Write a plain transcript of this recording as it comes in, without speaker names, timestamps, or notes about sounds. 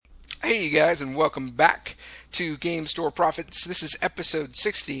Hey, you guys, and welcome back to Game Store Profits. This is episode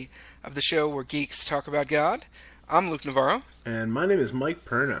 60 of the show where geeks talk about God. I'm Luke Navarro. And my name is Mike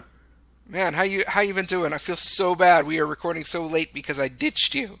Perna. Man, how you been doing? I feel so bad. We are recording so late because I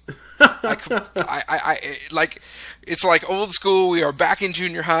ditched you. Like it's like old school. We are back in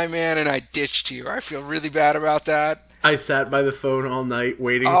junior high, man, and I ditched you. I feel really bad about that. I sat by the phone all night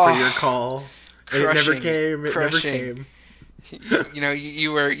waiting for your call. And it never came. It never came.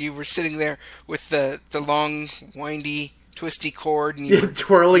 You were sitting there with the long, windy, twisty cord, and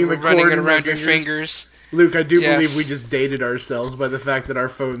twirling the cord running it around your fingers. Luke, I do believe we just dated ourselves by the fact that our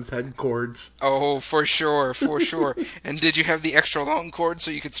phones had cords. Oh, for sure. And did you have the extra long cord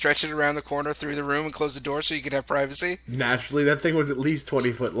so you could stretch it around the corner through the room and close the door so you could have privacy? Naturally, that thing was at least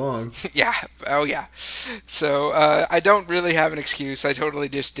 20 foot long. Yeah. Oh, yeah. So, I don't really have an excuse. I totally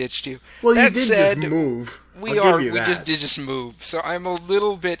just ditched you. Well, you did just move. We just move. So I'm a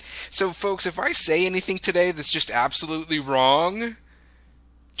little bit... So, folks, if I say anything today that's just absolutely wrong...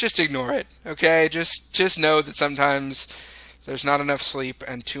 just ignore it, okay? Just know that sometimes there's not enough sleep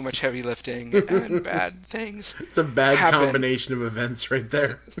and too much heavy lifting and bad things. It's a bad combination of events right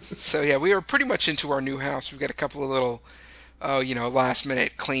there. So yeah, we are pretty much into our new house. We've got a couple of little, last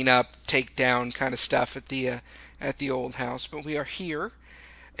minute cleanup, take down kind of stuff at the old house. But we are here,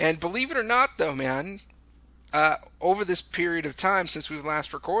 and believe it or not, though, man, over this period of time since we've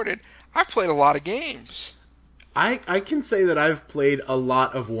last recorded, I've played a lot of games. I can say that I've played a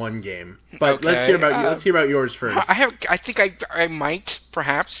lot of one game, but okay. Let's hear about you. Let's hear about yours first. I think I might,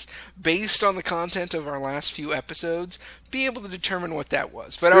 perhaps, based on the content of our last few episodes, be able to determine what that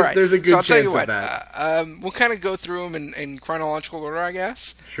was. But all right, there's a good I'll chance tell you what, of that. We'll kind of go through them in chronological order, I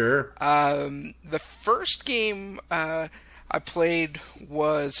guess. Sure. The first game I played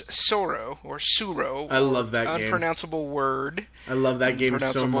was Suro. I love that game. Unpronounceable word. I love that game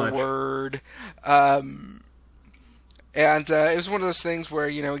so much. Word. And it was one of those things where,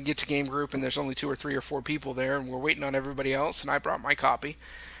 you get to game group and there's only 2 or 3 or 4 people there and we're waiting on everybody else, and I brought my copy.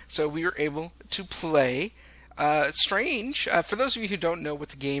 So we were able to play. Strange. For those of you who don't know what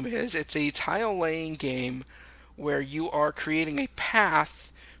the game is, it's a tile-laying game where you are creating a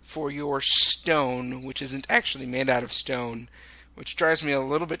path for your stone, which isn't actually made out of stone, which drives me a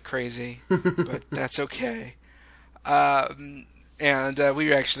little bit crazy, but that's okay. And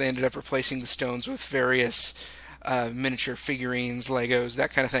we actually ended up replacing the stones with various... miniature figurines, Legos, that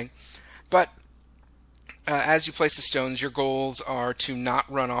kind of thing. But as you place the stones, your goals are to not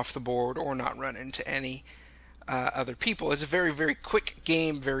run off the board or not run into any other people. It's a very, very quick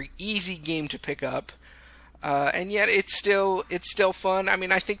game, very easy game to pick up, and yet it's still fun. I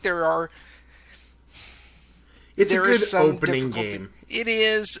mean, I think there are. It's a good opening game. It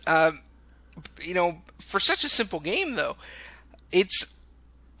is, for such a simple game though, it's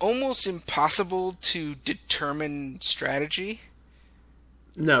almost impossible to determine strategy.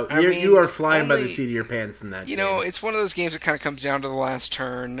 No, you are flying by the seat of your pants in that game. It's one of those games that kind of comes down to the last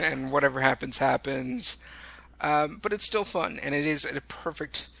turn, and whatever happens, happens. But it's still fun, and it is a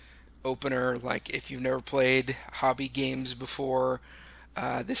perfect opener. Like, if you've never played hobby games before,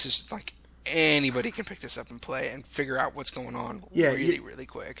 this is like anybody can pick this up and play and figure out what's going on really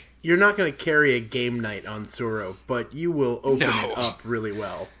quick. You're not going to carry a game night on Suro, but you will open it up really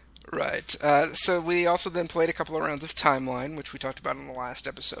well. Right. So we also then played a couple of rounds of Timeline, which we talked about in the last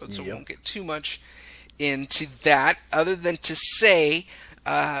episode, so we won't get too much into that, other than to say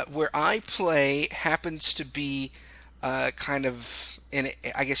where I play happens to be kind of in,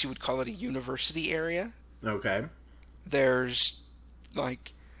 I guess you would call it a university area. Okay. There's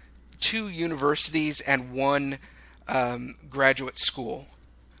like 2 universities and 1 graduate school.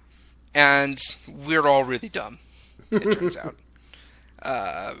 And we're all really dumb, it turns out.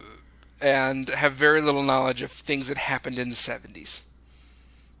 And have very little knowledge of things that happened in the 70s.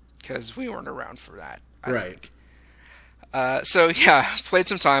 Because we weren't around for that, I think. Played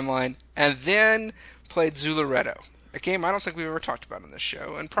some Timeline, and then played Zularedo, a game I don't think we've ever talked about on this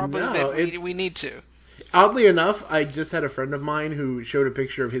show, and probably we need to. Oddly enough, I just had a friend of mine who showed a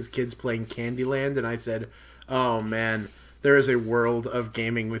picture of his kids playing Candyland, and I said, oh man, there is a world of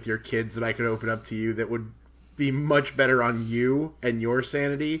gaming with your kids that I could open up to you that would be much better on you and your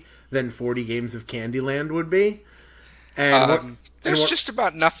sanity than 40 games of Candyland would be. And there's just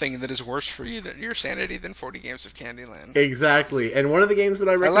about nothing that is worse for you than your sanity than 40 games of Candyland. Exactly. And one of the games that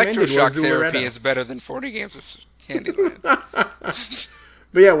I recommended was Zularedo. Electroshock therapy is better than 40 games of Candyland.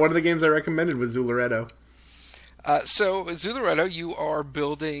 But yeah, one of the games I recommended was Zularedo. So, Zularedo, you are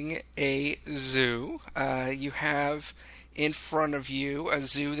building a zoo. You have in front of you a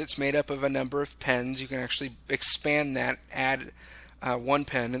zoo that's made up of a number of pens. You can actually expand that, add one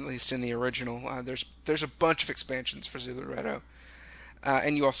pen, at least in the original. There's a bunch of expansions for Zooloretto,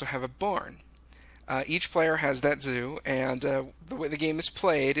 and you also have a barn. Each player has that zoo, and the way the game is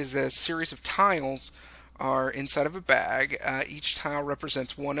played is that a series of tiles are inside of a bag. Each tile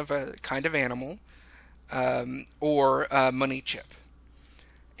represents one of a kind of animal or a money chip.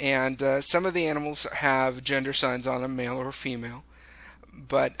 And some of the animals have gender signs on them, male or female.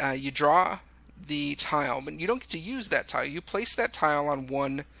 But you draw the tile, but you don't get to use that tile. You place that tile on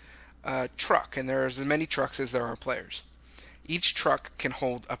one truck, and there's as many trucks as there are players. Each truck can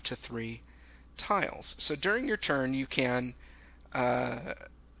hold up to 3 tiles. So during your turn, you can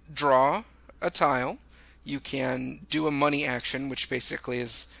draw a tile. You can do a money action, which basically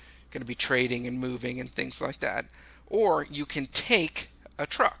is going to be trading and moving and things like that. Or you can take a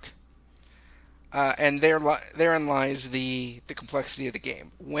truck. And therein lies the complexity of the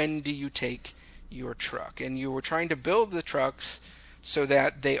game. When do you take your truck? And you were trying to build the trucks so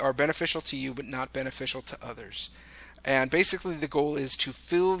that they are beneficial to you but not beneficial to others. And basically the goal is to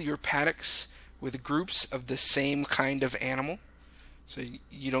fill your paddocks with groups of the same kind of animal. So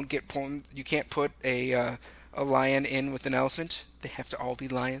you don't get you can't put a lion in with an elephant. They have to all be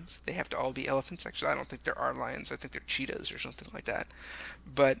lions. They have to all be elephants. Actually, I don't think there are lions. I think they're cheetahs or something like that.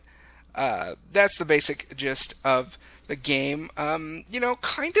 But that's the basic gist of the game.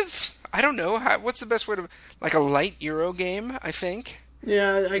 Kind of, I don't know, what's the best way to, like a light Euro game, I think.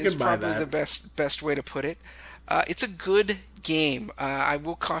 Yeah, I could buy that. Is probably the best way to put it. It's a good game. I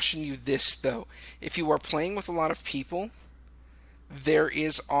will caution you this, though. If you are playing with a lot of people, there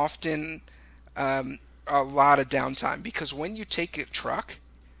is often a lot of downtime, because when you take a truck,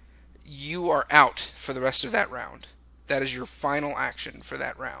 you are out for the rest of that round. That is your final action for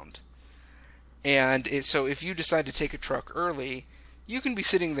that round. And so if you decide to take a truck early, you can be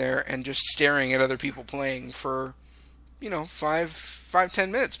sitting there and just staring at other people playing for,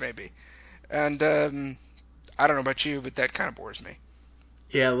 5-10 minutes maybe. And I don't know about you, but that kind of bores me.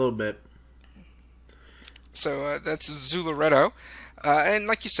 Yeah, a little bit. So that's Zooloretto. And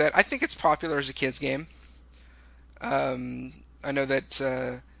like you said, I think it's popular as a kid's game. I know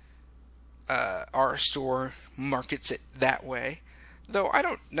that our store markets it that way. Though I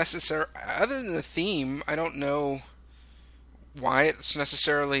don't necessarily, other than the theme, I don't know why it's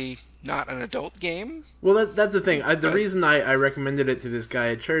necessarily not an adult game. Well, that's the thing. The reason I recommended it to this guy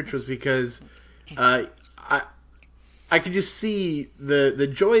at church was because I could just see the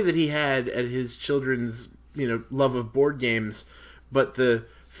joy that he had at his children's love of board games, but the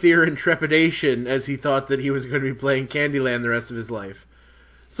fear and trepidation as he thought that he was going to be playing Candyland the rest of his life.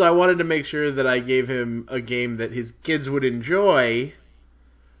 So I wanted to make sure that I gave him a game that his kids would enjoy,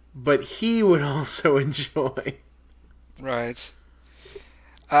 but he would also enjoy. Right.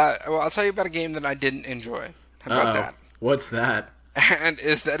 Well, I'll tell you about a game that I didn't enjoy. How about that? What's that? And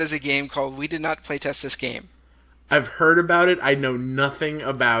that is a game called We Did Not Playtest This Game. I've heard about it. I know nothing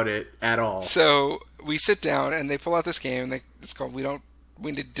about it at all. So we sit down and they pull out this game. And it's called We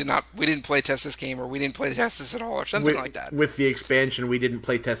didn't play test this game, or we didn't play test this at all, or something like that. With the expansion, we didn't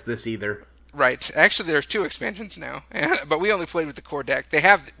play test this either. Right. Actually, there's 2 expansions now, but we only played with the core deck.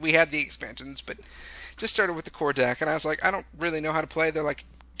 We had the expansions, but just started with the core deck. And I was like, I don't really know how to play. They're like,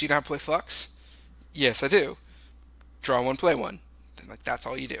 do you know how to play Flux? Yes, I do. Draw one, play one. Then like, that's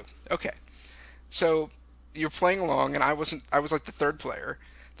all you do. Okay. So you're playing along, and I was like the third player.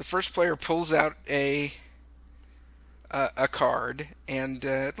 The first player pulls out a card and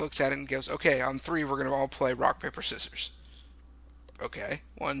looks at it and goes, okay, on 3 we're going to all play rock, paper, scissors. Okay,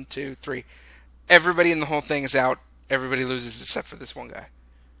 1, 2, 3. Everybody in the whole thing is out. Everybody loses except for this one guy.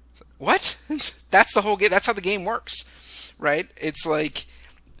 What? That's the whole game. That's how the game works, right? It's like,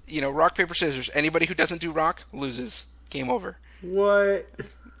 rock, paper, scissors. Anybody who doesn't do rock loses. Game over. What?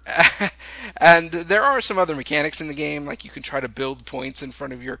 And there are some other mechanics in the game, like you can try to build points in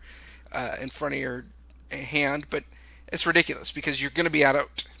front of your hand, but it's ridiculous because you're going to be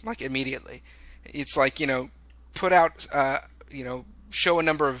out like immediately. It's like, put out, show a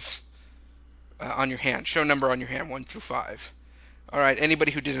number of on your hand. Show a number on your hand, 1 through 5. All right,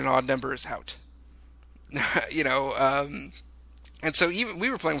 anybody who did an odd number is out. And so even we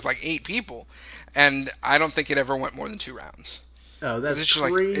were playing with like 8 people, and I don't think it ever went more than 2 rounds. Oh, that's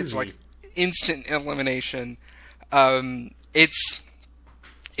crazy! It's like instant elimination. It's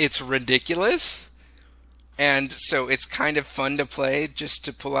ridiculous. And so it's kind of fun to play just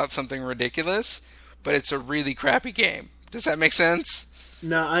to pull out something ridiculous, but it's a really crappy game. Does that make sense?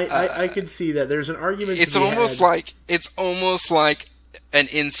 No, I could see that. There's an argument. It's almost like an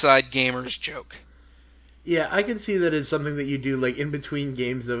inside gamer's joke. Yeah, I can see that it's something that you do like in between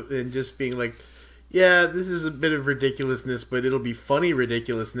games and just being like, yeah, this is a bit of ridiculousness, but it'll be funny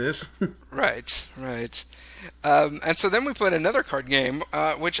ridiculousness. Right, right. And so then we played another card game,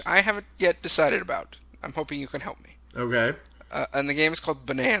 which I haven't yet decided about. I'm hoping you can help me. Okay. And the game is called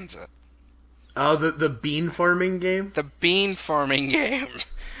Bonanza. Oh, the bean farming game? The bean farming game.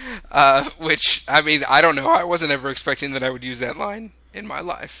 Which, I mean, I don't know. I wasn't ever expecting that I would use that line in my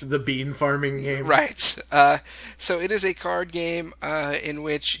life. The bean farming game? Right. So it is a card game in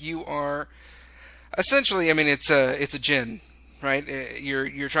which you are essentially, I mean, it's a gin, right?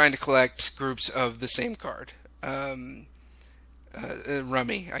 You're trying to collect groups of the same card.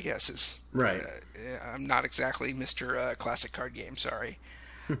 Rummy, I guess is right. I'm not exactly Mr. Classic Card Game, sorry.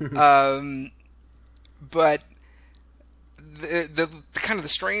 But the kind of the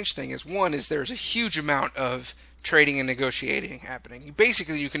strange thing is, one is there's a huge amount of trading and negotiating happening.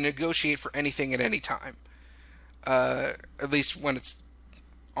 Basically, you can negotiate for anything at any time. At least when it's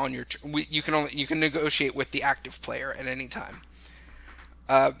on your you can negotiate with the active player at any time.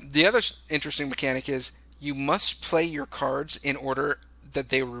 The other interesting mechanic is you must play your cards in order that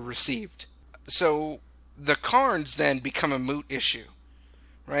they were received. So the cards then become a moot issue,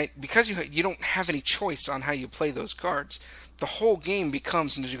 right? Because you don't have any choice on how you play those cards. The whole game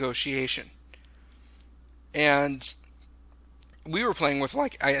becomes a negotiation. And we were playing with,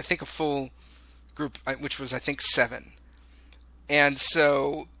 like, I think a full group, which was, I think, 7. And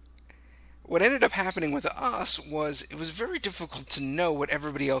so what ended up happening with us was it was very difficult to know what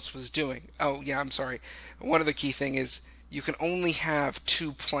everybody else was doing. Oh, yeah, I'm sorry. One other key thing is you can only have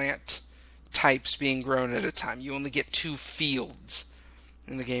 2 plant types being grown at a time. You only get 2 fields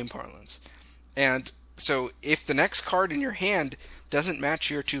in the game parlance. And so if the next card in your hand doesn't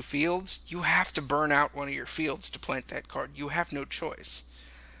match your 2 fields, you have to burn out one of your fields to plant that card. You have no choice.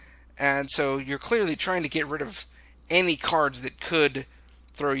 And so you're clearly trying to get rid of any cards that could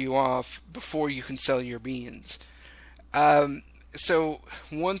throw you off before you can sell your beans. So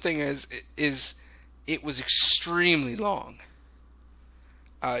one thing is it was extremely long.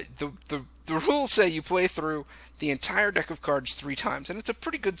 The rules say you play through the entire deck of cards 3 times, and it's a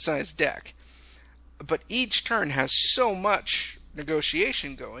pretty good sized deck. But each turn has so much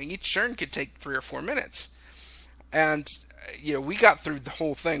negotiation going. Each turn could take 3 or 4 minutes. And, we got through the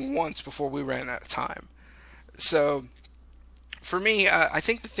whole thing once before we ran out of time. So, for me, I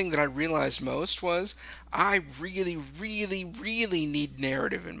think the thing that I realized most was I really, really, really need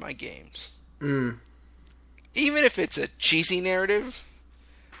narrative in my games. Mm. Even if it's a cheesy narrative,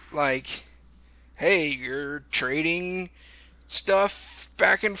 like, hey, you're trading stuff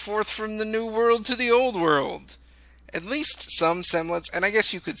back and forth from the new world to the old world. At least some semblance, and I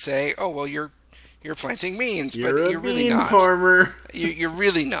guess you could say, oh, well, you're planting beans, but you're really not. Farmer. You're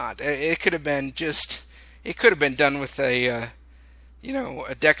really not. It could have been done with a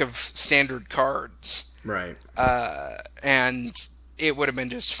deck of standard cards. Right. And it would have been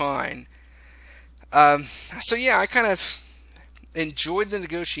just fine. So yeah, I kind of enjoyed the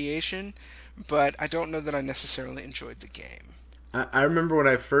negotiation, but I don't know that I necessarily enjoyed the game. I remember when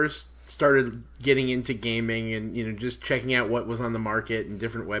I first started getting into gaming and, just checking out what was on the market and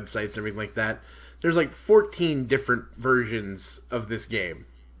different websites and everything like that. There's like 14 different versions of this game.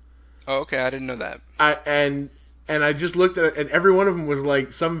 Oh, okay, I didn't know that. And I just looked at it, and every one of them was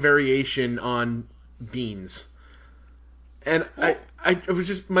like some variation on beans. And I was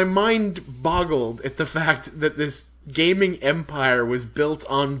just, my mind boggled at the fact that this gaming empire was built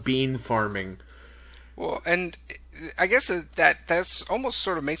on bean farming. Well, and I guess that's almost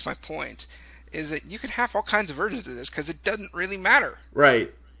sort of makes my point, is that you can have all kinds of versions of this because it doesn't really matter.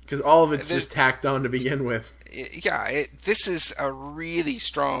 Right, because all of it's just tacked on to begin with. Yeah, this is a really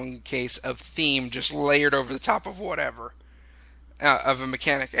strong case of theme just layered over the top of whatever, of a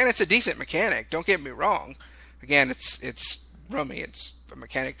mechanic. And it's a decent mechanic, don't get me wrong. Again, it's rummy. It's a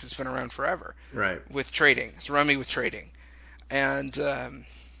mechanic that's been around forever. Right. With trading. It's rummy with trading. And,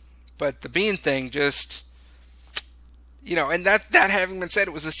 but the bean thing just, and that having been said,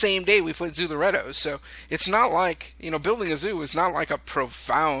 it was the same day we played Zoo Loretto. So it's not like, building a zoo is not like a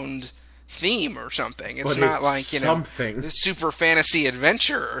profound theme or something. It's not like, something. Super fantasy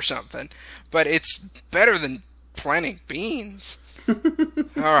adventure or something. But it's better than planting beans.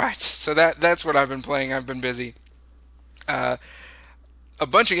 Alright, so that's what I've been playing. I've been busy. A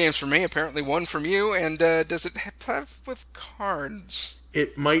bunch of games for me, apparently one from you, and does it have with cards?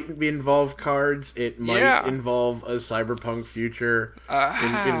 It might involve cards. It might involve a cyberpunk future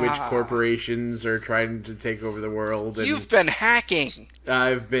in which corporations are trying to take over the world. And you've been hacking.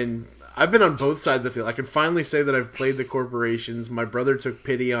 I've been on both sides of the field. I can finally say that I've played the corporations. My brother took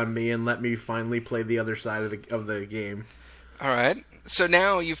pity on me and let me finally play the other side of the game. All right. So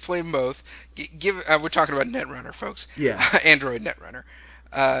now you've played them both. We're talking about Netrunner, folks. Yeah. Android Netrunner.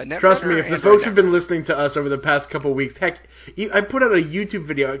 Trust me, Netrunner, if the Android folks have been Netrunner. listening to us over the past couple weeks, heck, I put out a YouTube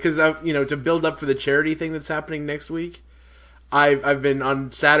video because to build up for the charity thing that's happening next week. I've been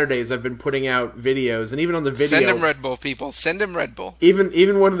on Saturdays. I've been putting out videos, and even on the video, Send him Red Bull, people. Send him Red Bull.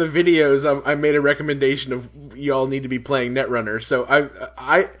 even one of the videos, I made a recommendation of y'all need to be playing Netrunner. So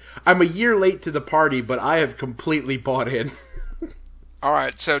I'm a year late to the party, but I have completely bought in. All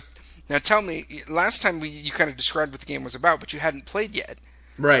right, so now tell me, last time you kind of described what the game was about, but you hadn't played yet.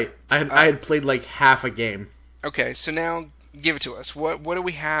 Right, I had played like half a game. Okay, so now give it to us. What do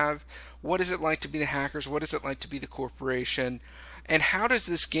we have? What is it like to be the hackers? What is it like to be the corporation? And how does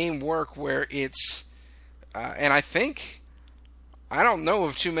this game work where it's, and I don't know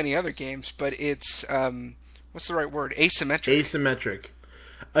of too many other games, but it's, what's the right word? Asymmetric. Asymmetric.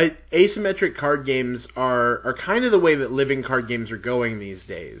 Asymmetric card games are kind of the way that living card games are going these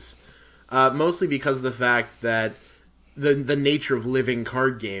days. Mostly because of the fact that the nature of living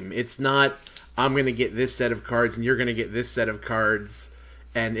card game. It's not, I'm going to get this set of cards and you're going to get this set of cards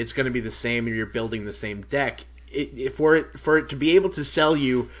and it's going to be the same and you're building the same deck. For it to be able to sell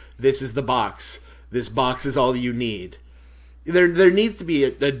you, this is the box. This box is all you need. There needs to be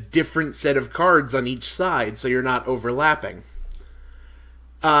a different set of cards on each side so you're not overlapping.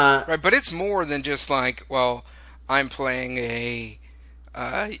 Right, but it's more than just like, well, I'm playing a,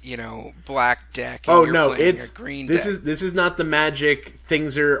 black deck. And Oh you're no, playing a green this deck. this is not the Magic.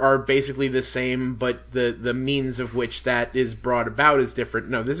 Things are basically the same, but the means of which that is brought about is different.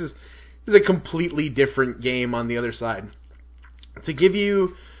 No, this is a completely different game on the other side. To give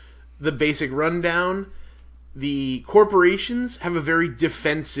you the basic rundown, the corporations have a very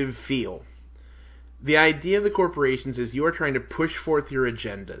defensive feel. The idea of the corporations is you are trying to push forth your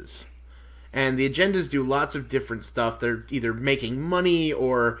agendas. And the agendas do lots of different stuff. They're either making money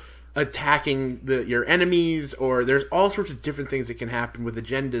or attacking your enemies, or there's all sorts of different things that can happen with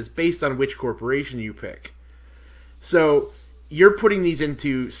agendas based on which corporation you pick. So you're putting these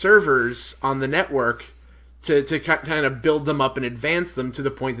into servers on the network to kind of build them up and advance them to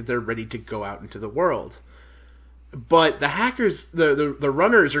the point that they're ready to go out into the world. But the hackers, the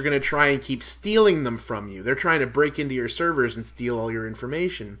runners are going to try and keep stealing them from you. They're trying to break into your servers and steal all your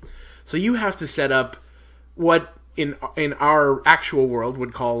information. So you have to set up what in our actual world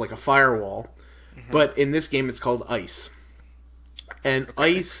would call like a firewall, but in this game it's called ICE. And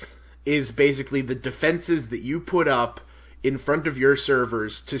ICE is basically the defenses that you put up in front of your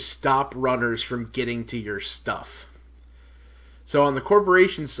servers to stop runners from getting to your stuff. So on the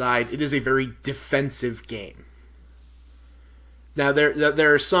corporation side, it is a very defensive game. Now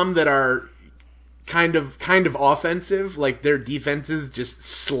there are some that are kind of offensive, like their defenses just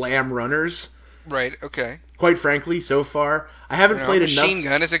slam runners. Right, okay. Quite frankly, so far I haven't played enough. Machine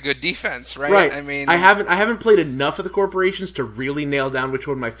gun is a good defense, right? Right. I mean, I haven't played enough of the corporations to really nail down which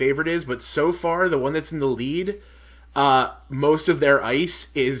one my favorite is, but so far the one that's in the lead, most of their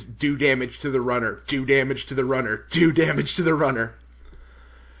ice is do damage to the runner, do damage to the runner, do damage to the runner.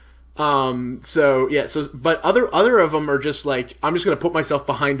 But other of them are just like, I'm just going to put myself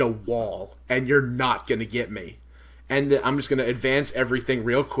behind a wall and you're not going to get me. And I'm just going to advance everything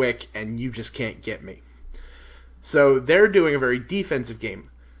real quick and you just can't get me. So they're doing a very defensive game.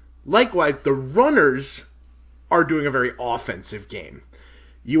 Likewise, the runners are doing a very offensive game.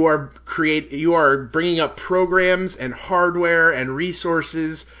 You are bringing up programs and hardware and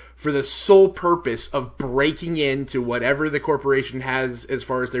resources for the sole purpose of breaking into whatever the corporation has as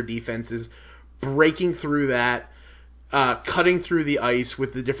far as their defenses, breaking through that, cutting through the ice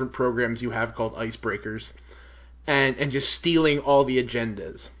with the different programs you have called icebreakers, and just stealing all the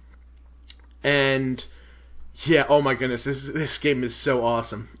agendas. And yeah, oh my goodness, this game is so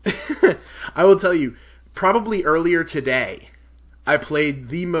awesome. I will tell you, probably earlier today, I played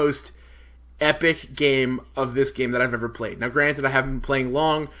the most epic game of this game that I've ever played. Now granted, I haven't been playing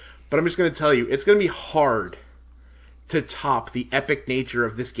long, but I'm just going to tell you, it's going to be hard to top the epic nature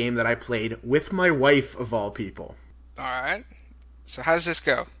of this game that I played with my wife, of all people. all right. So how does this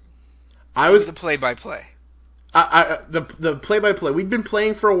go? I was The play-by-play. the play-by-play. We'd been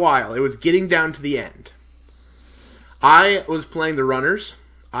playing for a while. It was getting down to the end. I was playing the runners.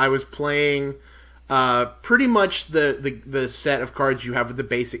 I was playing pretty much the set of cards you have with the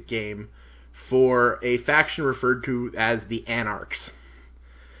basic game for a faction referred to as the Anarchs.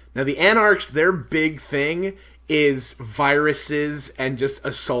 Now, the Anarchs, their big thing is viruses and just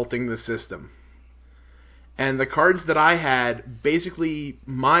assaulting the system. And the cards that I had, basically,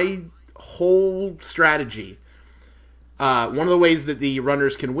 my whole strategy, one of the ways that the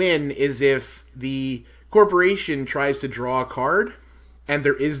runners can win is if the corporation tries to draw a card, and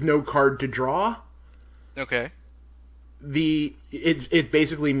there is no card to draw, Okay. it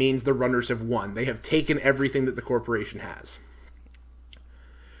basically means the runners have won. They have taken everything that the corporation has.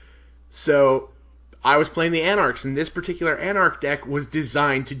 So I was playing the Anarchs, and this particular Anarch deck was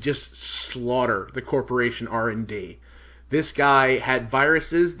designed to just slaughter the corporation R&D. This guy had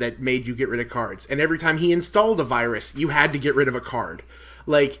viruses that made you get rid of cards, and every time he installed a virus, you had to get rid of a card.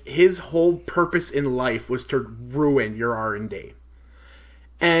 Like, his whole purpose in life was to ruin your R&D.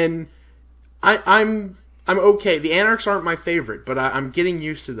 And I'm okay. The Anarchs aren't my favorite, but I'm getting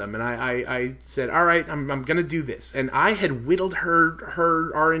used to them. And I said, all right, I'm going to do this. And I had whittled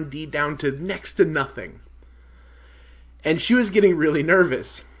her R&D down to next to nothing. And she was getting really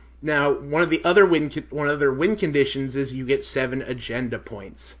nervous. Now, one of the other win conditions is you get 7 agenda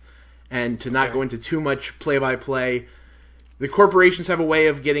points. And to not go into too much play-by-play, the corporations have a way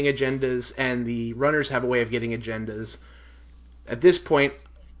of getting agendas, and the runners have a way of getting agendas. At this point,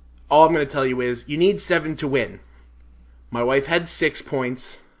 all I'm going to tell you is, you need 7 to win. My wife had 6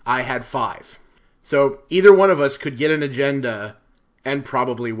 points. I had 5. So either one of us could get an agenda and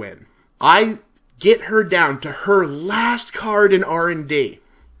probably win. I get her down to her last card in R&D.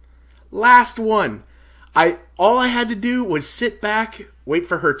 Last one. All I had to do was sit back, wait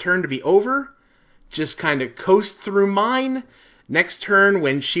for her turn to be over, just kind of coast through mine. Next turn,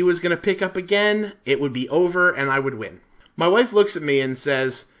 when she was going to pick up again, it would be over and I would win. My wife looks at me and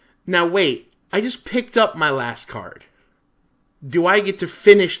says, now wait, I just picked up my last card. Do I get to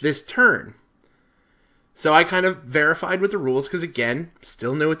finish this turn? So I kind of verified with the rules, because again,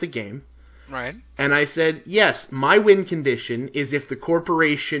 still new at the game. Right. And I said, yes, my win condition is if the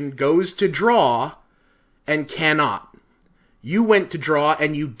corporation goes to draw and cannot. You went to draw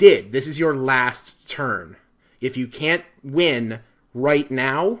and you did. This is your last turn. If you can't win right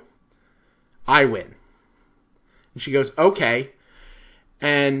now, I win. And she goes, okay.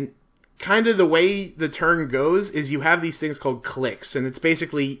 And kind of the way the turn goes is you have these things called clicks, and it's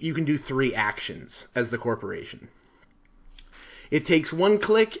basically you can do 3 actions as the corporation. It takes 1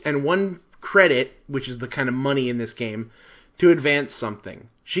 click and 1 credit, which is the kind of money in this game, to advance something.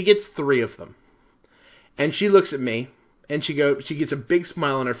 She gets 3 of them. And she looks at me, and she gets a big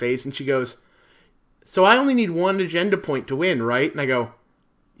smile on her face, and she goes, so I only need 1 agenda point to win, right? And I go,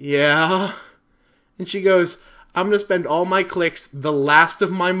 yeah. And she goes, I'm going to spend all my clicks, the last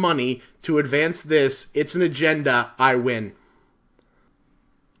of my money, to advance this. It's an agenda. I win.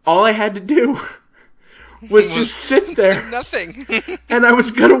 All I had to do was just sit there. Nothing. And I was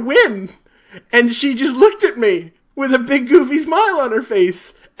going to win. And she just looked at me with a big goofy smile on her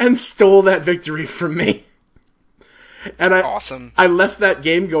face and stole that victory from me. And awesome. I left that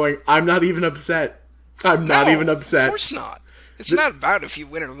game going, I'm not even upset. I'm not even upset. Of course not. It's not about if you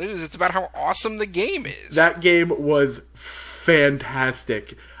win or lose. It's about how awesome the game is. That game was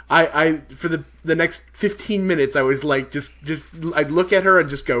fantastic. I for the next 15 minutes, I was like, just I'd look at her and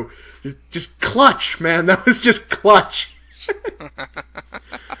just go, just clutch, man. That was just clutch.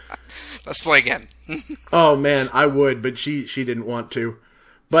 Let's play again. Oh man, I would, but she didn't want to.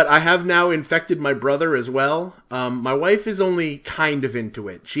 But I have now infected my brother as well. My wife is only kind of into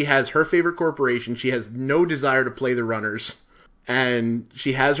it. She has her favorite corporation. She has no desire to play the runners. And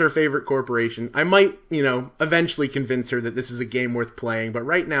she has her favorite corporation. I might, eventually convince her that this is a game worth playing. But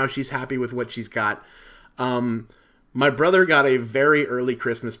right now, she's happy with what she's got. My brother got a very early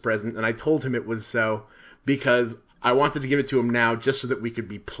Christmas present, and I told him it was so because I wanted to give it to him now just so that we could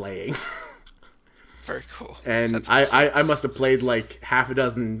be playing. Very cool. And awesome. I must have played like half a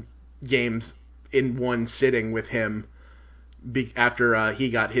dozen games in one sitting with him after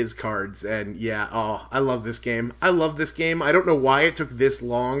he got his cards. And yeah, I love this game. I don't know why it took this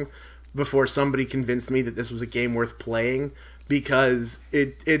long before somebody convinced me that this was a game worth playing, because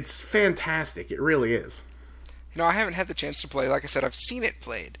it's fantastic. It really is. I haven't had the chance to play. Like I said, I've seen it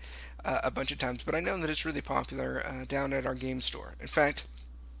played a bunch of times, but I know that it's really popular down at our game store. In fact,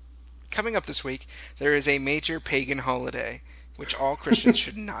 coming up this week, there is a major pagan holiday which all Christians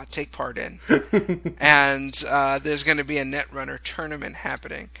should not take part in. And there's going to be a Netrunner tournament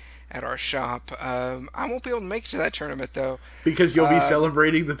happening at our shop. I won't be able to make it to that tournament, though. Because you'll be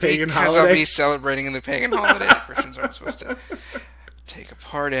celebrating the pagan holiday? Because I'll be celebrating the pagan holiday that Christians aren't supposed to take a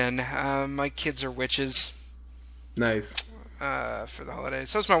part in. My kids are witches. Nice. For the holiday.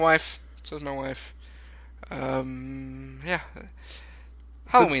 So's my wife. Yeah.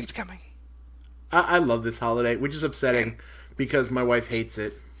 Halloween's coming. I love this holiday, which is upsetting because my wife hates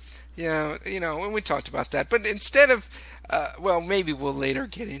it. Yeah, when we talked about that. But instead of, maybe we'll later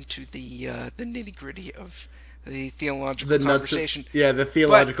get into the nitty-gritty of the theological conversation. The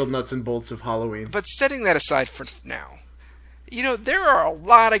theological nuts and bolts of Halloween. But setting that aside for now, there are a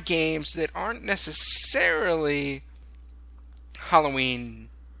lot of games that aren't necessarily Halloween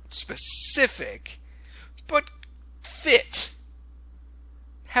specific, but fit,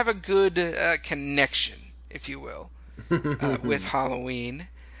 have a good connection, if you will, with Halloween.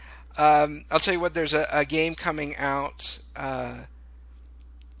 I'll tell you what, there's a game coming out at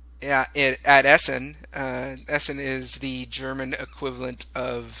Essen. Essen is the German equivalent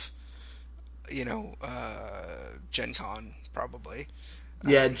of, Gen Con, probably.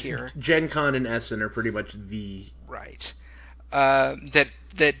 Yeah, here. Gen Con and Essen are pretty much the... Right.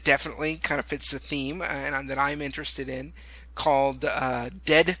 That definitely kind of fits the theme, and that I'm interested in, called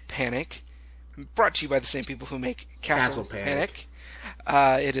Dead Panic, brought to you by the same people who make Castle Panic.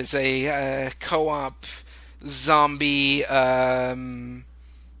 It is a co-op zombie...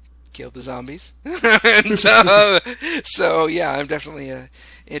 kill the zombies. And, so yeah, I'm definitely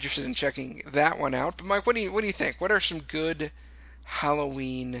interested in checking that one out. But Mike, what do you think? What are some good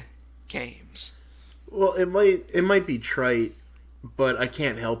Halloween games? Well, it might be trite, but I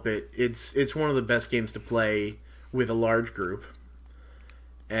can't help it. It's one of the best games to play with a large group,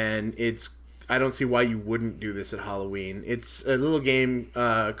 and I don't see why you wouldn't do this at Halloween. It's a little game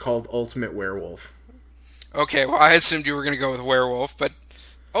called Ultimate Werewolf. Okay, well, I assumed you were going to go with Werewolf, but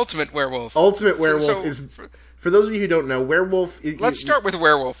Ultimate Werewolf. Ultimate Werewolf is, for those of you who don't know, Werewolf... Let's start with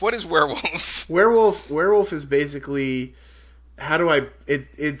Werewolf. What is Werewolf? Werewolf is basically...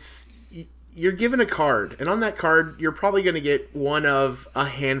 You're given a card, and on that card, you're probably going to get one of a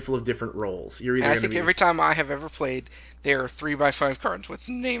handful of different roles. You're either. And I think every time I have ever played, there are 3x5 cards with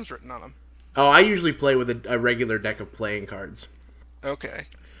names written on them. Oh, I usually play with a regular deck of playing cards. Okay.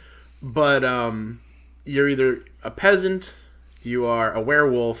 But you're either a peasant, you are a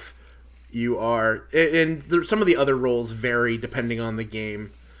werewolf, you are... And some of the other roles vary depending on the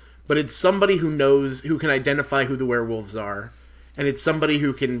game. But it's somebody who can identify who the werewolves are. And it's somebody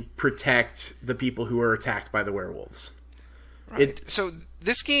who can protect the people who are attacked by the werewolves. Right. So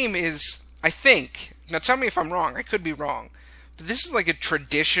this game is, I think... Now tell me if I'm wrong. I could be wrong. But this is like a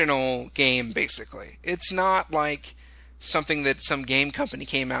traditional game, basically. It's not like something that some game company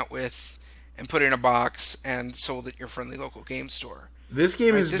came out with and put in a box and sold at your friendly local game store. This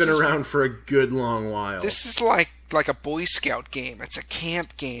game has been around for a good long while. This is like a Boy Scout game. It's a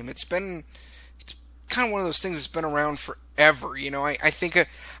camp game. It's kind of one of those things that's been around forever. I think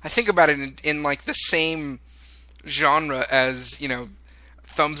about it in like the same genre as,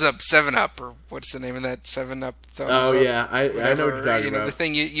 Thumbs Up 7-Up, or what's the name of that 7-Up Thumbs Up? Oh yeah, I know what you're talking about. The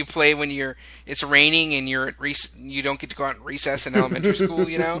thing you play when it's raining and you're you don't get to go out and recess in elementary school,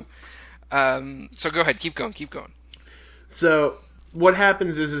 So go ahead, keep going. So what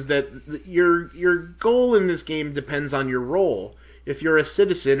happens is that your goal in this game depends on your role. If you're a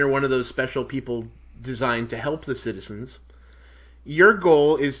citizen or one of those special people designed to help the citizens, your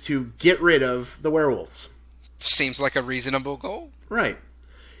goal is to get rid of the werewolves. Seems like a reasonable goal. Right.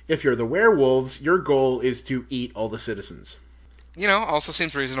 If you're the werewolves, your goal is to eat all the citizens. Also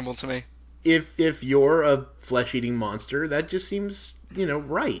seems reasonable to me. If you're a flesh-eating monster, that just seems,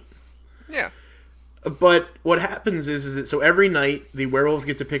 right. Yeah. But what happens is that, so every night, the werewolves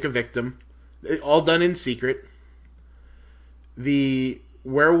get to pick a victim, all done in secret. The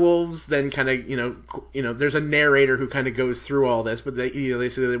werewolves then kind of, there's a narrator who kind of goes through all this, but they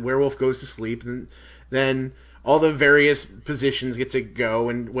say the werewolf goes to sleep, and then all the various positions get to go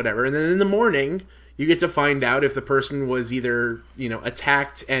and whatever, and then in the morning you get to find out if the person was either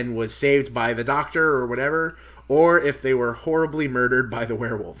attacked and was saved by the doctor or whatever, or if they were horribly murdered by the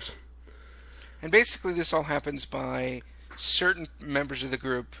werewolves. And basically this all happens by certain members of the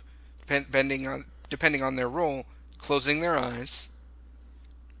group, depending on their role, closing their eyes.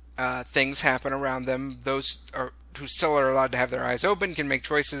 Things happen around them. Those who still are allowed to have their eyes open can make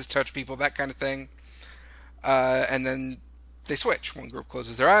choices, touch people, that kind of thing. And then they switch. One group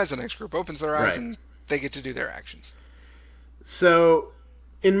closes their eyes, the next group opens their eyes, right. And they get to do their actions. So,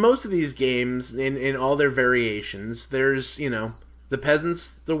 in most of these games, in all their variations, there's, the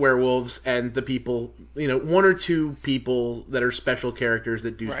peasants, the werewolves, and the people, one or two people that are special characters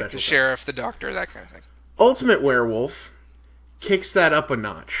that do special things. The sheriff, the doctor, that kind of thing. Ultimate Werewolf kicks that up a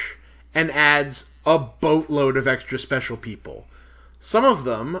notch and adds a boatload of extra special people. Some of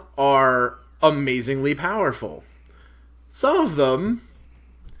them are amazingly powerful. Some of them,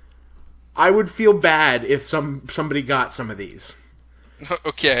 I would feel bad if somebody got some of these.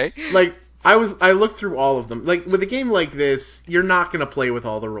 Okay. Like, I looked through all of them. Like, with a game like this, you're not going to play with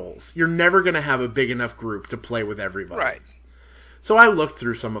all the roles. You're never going to have a big enough group to play with everybody. Right. So I looked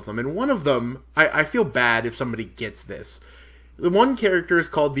through some of them, and one of them, I feel bad if somebody gets this. The one character is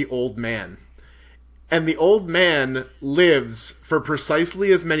called the Old Man. And the old man lives for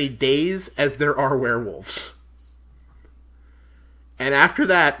precisely as many days as there are werewolves. And after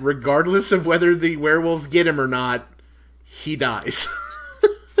that, regardless of whether the werewolves get him or not, he dies.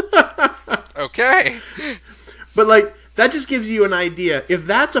 Okay. But, like, that just gives you an idea. If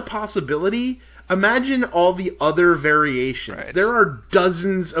that's a possibility, imagine all the other variations. Right. There are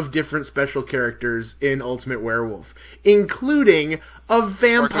dozens of different special characters in Ultimate Werewolf, including a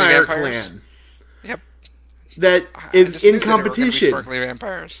vampire clan. Yep. That is in competition. Sparkly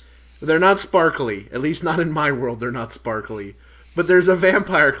vampires. They're not sparkly. At least not in my world, they're not sparkly. But there's a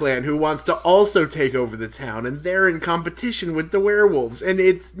vampire clan who wants to also take over the town, and they're in competition with the werewolves, and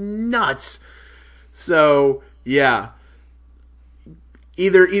it's nuts. So, yeah.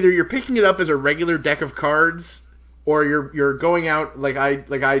 Either you're picking it up as a regular deck of cards, or you're going out like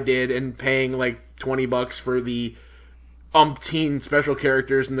I did and paying like $20 for the umpteen special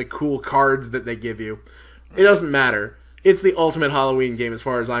characters and the cool cards that they give you. It doesn't matter. It's the ultimate Halloween game as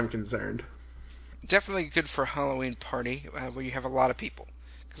far as I'm concerned. Definitely good for a Halloween party where you have a lot of people.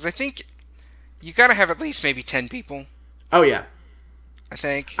 Because I think you got to have at least maybe 10 people. Oh yeah, I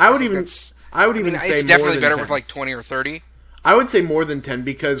think. I would even say it's definitely better with like 20 or 30. I would say more than 10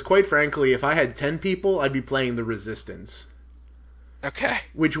 because, quite frankly, if I had 10 people, I'd be playing the Resistance. Okay.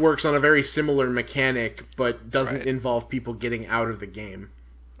 Which works on a very similar mechanic, but doesn't involve people getting out of the game.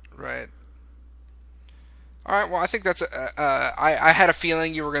 Right. All right, well, I think that's... I had a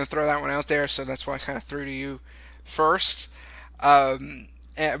feeling you were going to throw that one out there, so that's why I kind of threw to you first. But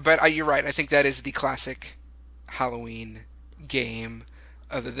you're right. I think that is the classic Halloween game,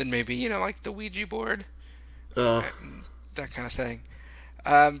 other than maybe, like the Ouija board. That kind of thing.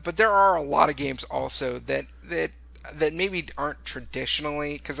 But there are a lot of games also that maybe aren't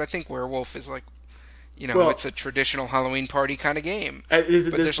traditionally... Because I think Werewolf is like... it's a traditional Halloween party kind of game. But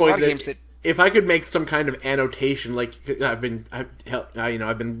there's a lot of games that... If I could make some kind of annotation, like I've been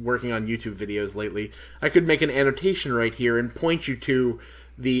working on YouTube videos lately, I could make an annotation right here and point you to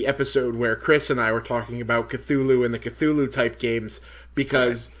the episode where Chris and I were talking about Cthulhu and the Cthulhu type games,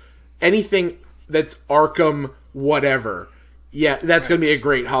 because anything that's Arkham whatever, that's going to be a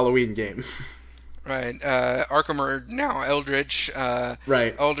great Halloween game. Right. Arkham or now Eldritch.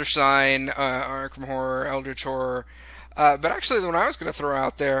 Right. Elder Sign, Arkham Horror, Eldritch Horror. But actually, the one I was going to throw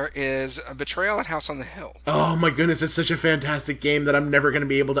out there is Betrayal at House on the Hill. Oh my goodness, it's such a fantastic game that I'm never going to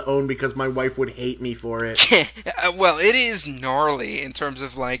be able to own because my wife would hate me for it. Well, it is gnarly in terms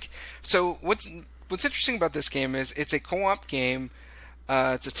of like... So what's interesting about this game is it's a co-op game.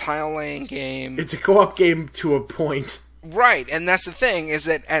 It's a tile-laying game. It's a co-op game to a point. Right, and that's the thing, is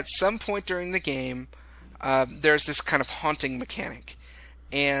that at some point during the game, there's this kind of haunting mechanic.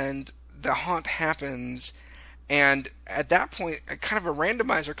 And the haunt happens... And at that point, kind of a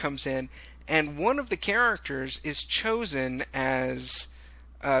randomizer comes in, and one of the characters is chosen as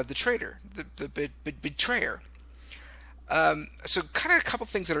the traitor, the betrayer. So kind of a couple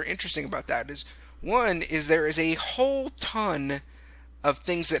things that are interesting about that is, one is there is a whole ton of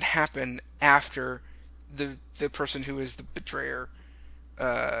things that happen after the person who is the betrayer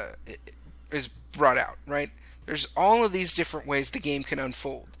is brought out, right? There's all of these different ways the game can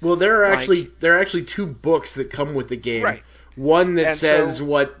unfold. Well, there are actually two books that come with the game. Right. One that says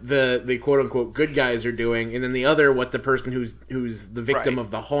what the quote unquote good guys are doing, and then the other what the person who's the victim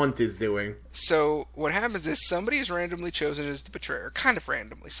of the haunt is doing. So what happens is somebody is randomly chosen as the betrayer, kind of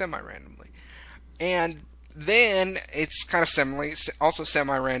randomly, semi-randomly, and then it's kind of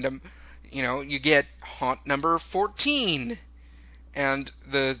semi-random. You get haunt number 14, and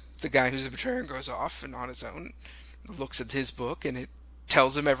the guy who's the betrayer goes off and on his own looks at his book, and it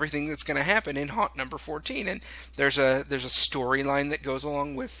tells him everything that's going to happen in haunt number 14. And there's a storyline that goes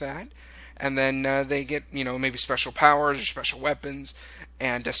along with that. And then they get, maybe special powers or special weapons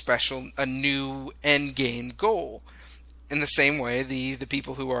and a new end game goal. In the same way, the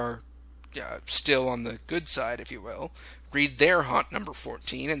people who are still on the good side, if you will, read their haunt number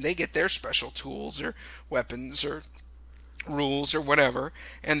 14, and they get their special tools or weapons or rules or whatever,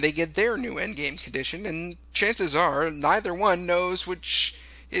 and they get their new endgame condition, and chances are neither one knows which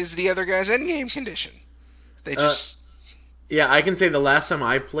is the other guy's endgame condition. They just... Yeah, I can say the last time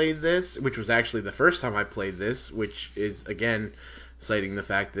I played this, which was actually the first time I played this, which is, again, citing the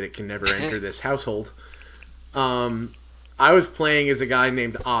fact that it can never enter this household, I was playing as a guy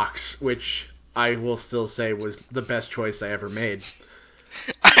named Ox, which I will still say was the best choice I ever made.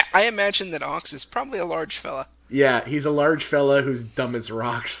 I imagine that Ox is probably a large fella. Yeah, he's a large fella who's dumb as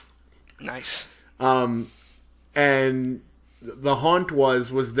rocks. Nice. And the haunt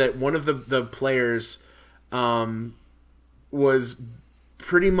was that one of the players was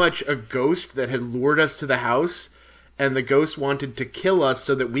pretty much a ghost that had lured us to the house, and the ghost wanted to kill us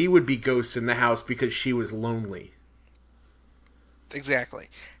so that we would be ghosts in the house because she was lonely. Exactly.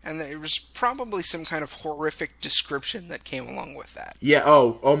 And there was probably some kind of horrific description that came along with that. Yeah,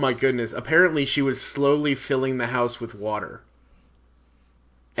 oh my goodness. Apparently she was slowly filling the house with water.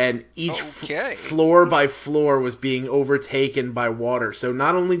 And each floor by floor was being overtaken by water. So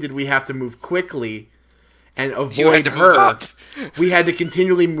not only did we have to move quickly and avoid her, we had to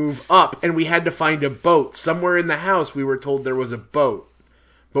continually move up, and we had to find a boat. Somewhere in the house we were told there was a boat,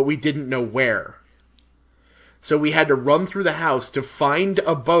 but we didn't know where. So we had to run through the house to find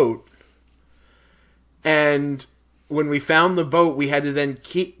a boat, and when we found the boat, we had to then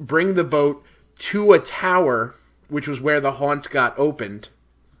bring the boat to a tower, which was where the haunt got opened.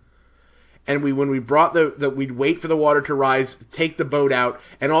 And when we brought we'd wait for the water to rise, take the boat out,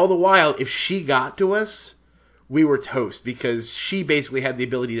 and all the while, if she got to us, we were toast, because she basically had the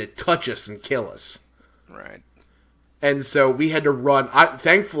ability to touch us and kill us. Right. And so we had to run.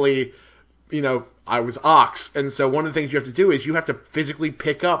 Thankfully, I was Ox, and so one of the things you have to do is you have to physically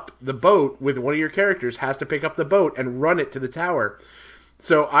pick up the boat with one of your characters, has to pick up the boat and run it to the tower.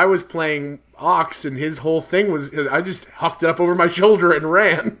 So I was playing Ox, and his whole thing was, I just hucked it up over my shoulder and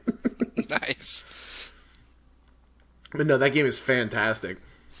ran. Nice. But no, that game is fantastic.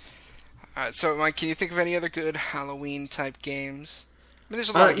 So, Mike, can you think of any other good Halloween-type games? I mean, there's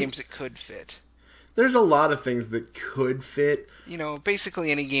a lot of games that could fit. There's a lot of things that could fit.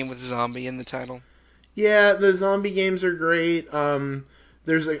 Basically any game with zombie in the title. Yeah, the zombie games are great.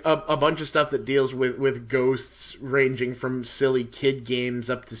 There's a bunch of stuff that deals with ghosts, ranging from silly kid games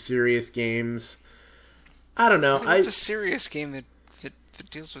up to serious games. I don't know. It's a serious game that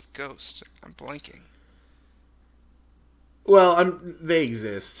deals with ghosts. I'm blanking. Well, they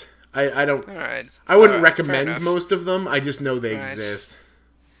exist. I don't. All right. I wouldn't recommend most of them. I just know they exist.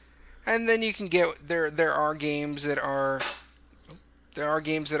 And then you can get there are games that are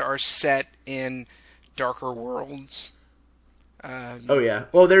set in darker worlds. Oh yeah.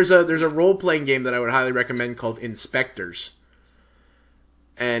 Well, there's a role playing game that I would highly recommend called Inspectors.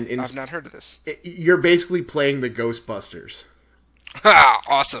 And I've not heard of this. You're basically playing the Ghostbusters. Ha!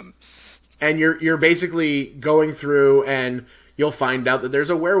 Awesome. And you're basically going through, and you'll find out that there's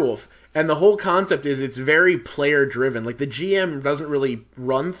a werewolf. And the whole concept is it's very player driven. Like, the GM doesn't really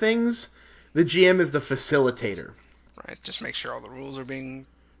run things. The GM is the facilitator. Right. Just make sure all the rules are being,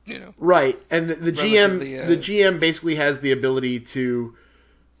 Right. And the GM basically has the ability to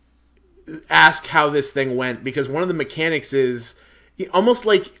ask how this thing went, because one of the mechanics is almost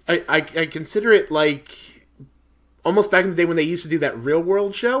like I consider it like almost back in the day when they used to do that Real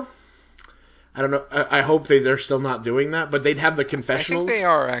World show. I don't know. I hope they're still not doing that, but they'd have the confessionals. I think they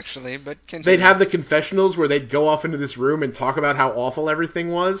are, actually, but continue. They'd have the confessionals where they'd go off into this room and talk about how awful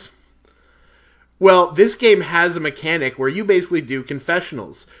everything was. Well, this game has a mechanic where you basically do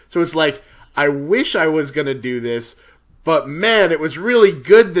confessionals. So it's like, I wish I was going to do this, but man, it was really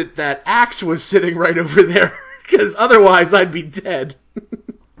good that axe was sitting right over there, because otherwise I'd be dead.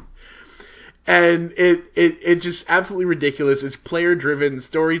 And it's just absolutely ridiculous. It's player-driven,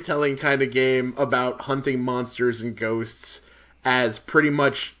 storytelling kind of game about hunting monsters and ghosts as pretty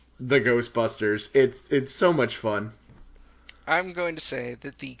much the Ghostbusters. It's so much fun. I'm going to say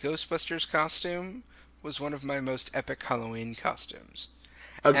that the Ghostbusters costume was one of my most epic Halloween costumes.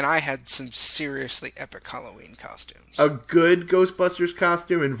 And I had some seriously epic Halloween costumes. A good Ghostbusters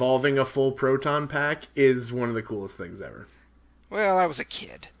costume involving a full proton pack is one of the coolest things ever. Well, I was a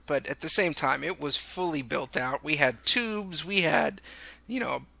kid, but at the same time, it was fully built out. We had tubes, we had,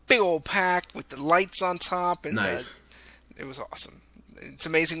 a big old pack with the lights on top. And nice. It was awesome. It's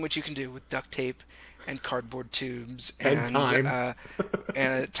amazing what you can do with duct tape and cardboard tubes and time.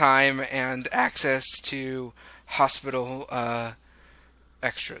 And time and access to hospital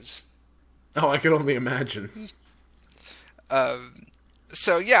extras. Oh, I could only imagine.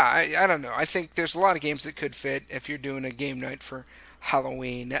 So yeah, I don't know. I think there's a lot of games that could fit if you're doing a game night for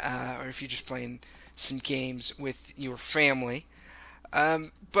Halloween, or if you're just playing some games with your family.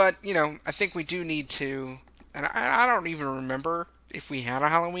 But I think we do need to. And I don't even remember if we had a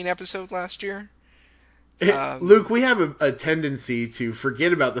Halloween episode last year. Luke, we have a tendency to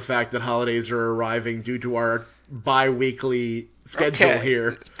forget about the fact that holidays are arriving due to our bi-weekly schedule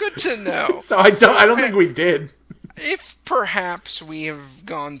here. Good to know. So I don't think we did. If perhaps we have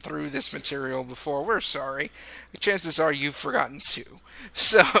gone through this material before, we're sorry. The chances are you've forgotten too.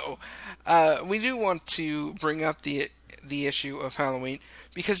 So, we do want to bring up the issue of Halloween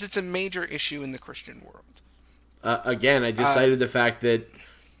because it's a major issue in the Christian world. Again, I just cited the fact that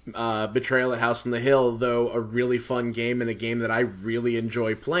Betrayal at House on the Hill, though a really fun game and a game that I really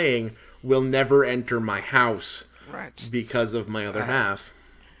enjoy playing, will never enter my house Right. because of my other half.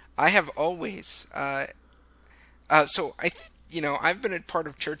 I have always, so I've been a part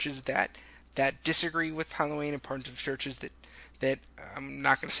of churches that disagree with Halloween, and part of churches that I'm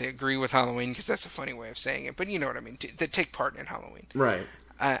not going to say agree with Halloween because that's a funny way of saying it, but you know what I mean, that take part in Halloween. Right.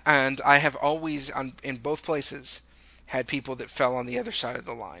 And I have always, in both places, had people that fell on the other side of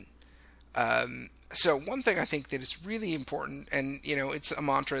the line. So one thing I think that is really important, and it's a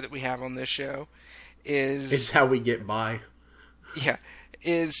mantra that we have on this show, It's how we get by.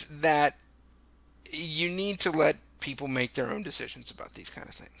 is that you need to let people make their own decisions about these kind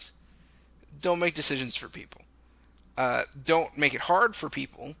of things. Don't make decisions for people. Don't make it hard for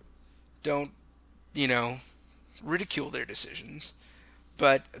people. Don't, ridicule their decisions.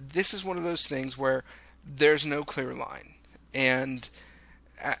 But this is one of those things where there's no clear line. And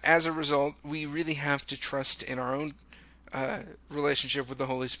as a result, we really have to trust in our own relationship with the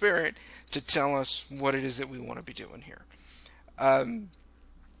Holy Spirit to tell us what it is that we want to be doing here.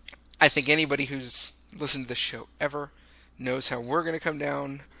 I think anybody who's listened to this show ever knows how we're going to come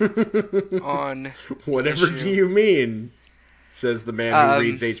down on Whatever do you mean? Says the man who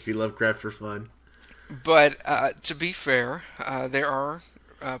reads H.P. Lovecraft for fun. But to be fair, there are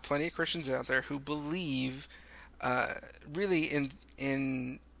plenty of Christians out there who believe really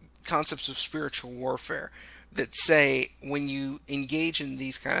in concepts of spiritual warfare that say when you engage in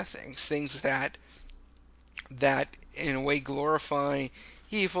these kind of things that in a way glorify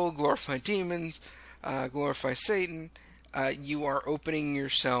evil, glorify demons, glorify Satan, you are opening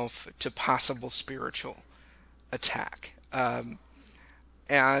yourself to possible spiritual attack.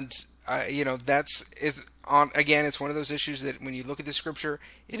 It's one of those issues that when you look at the scripture,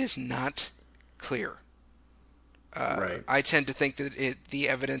 it is not clear. Right. I tend to think that the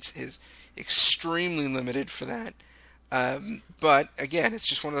evidence is extremely limited for that. But again, it's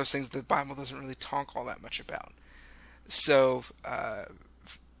just one of those things that the Bible doesn't really talk all that much about. So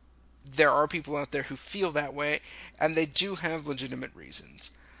there are people out there who feel that way, and they do have legitimate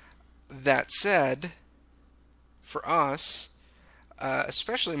reasons. That said, for us,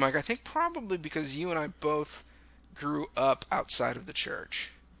 especially Mike, I think probably because you and I both grew up outside of the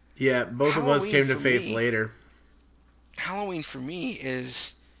church. Yeah, both of us came to faith later. Halloween for me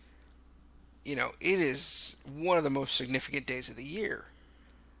is, it is one of the most significant days of the year.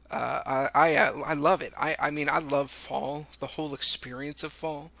 I love it. I mean, I love fall, the whole experience of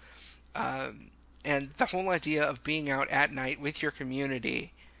fall. And the whole idea of being out at night with your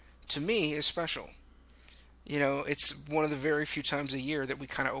community, to me, is special. It's one of the very few times a year that we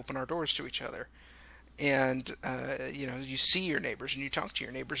kind of open our doors to each other. And, you see your neighbors and you talk to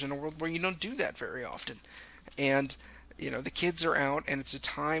your neighbors in a world where you don't do that very often. And, the kids are out, and it's a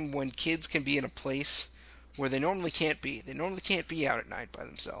time when kids can be in a place where they normally can't be. They normally can't be out at night by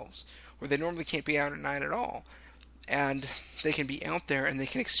themselves, or they normally can't be out at night at all. And they can be out there and they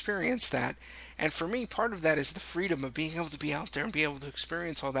can experience that. And for me, part of that is the freedom of being able to be out there and be able to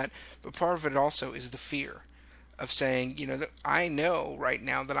experience all that. But part of it also is the fear of saying, that I know right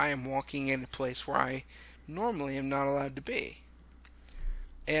now that I am walking in a place where I normally am not allowed to be.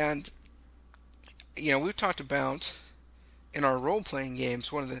 And, we've talked about in our role-playing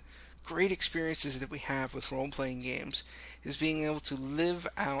games, one of the great experiences that we have with role-playing games is being able to live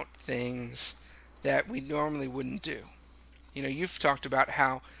out things that we normally wouldn't do. You've talked about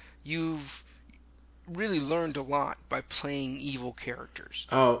how you've really learned a lot by playing evil characters.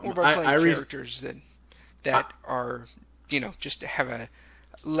 Or by playing characters that are, just have a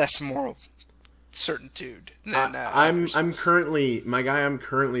less moral certitude than I'm currently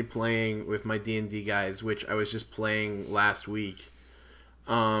playing with my D&D guys, which I was just playing last week.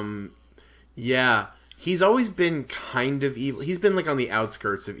 He's always been kind of evil. He's been on the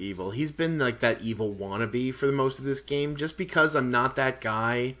outskirts of evil. He's been that evil wannabe for the most of this game, just because I'm not that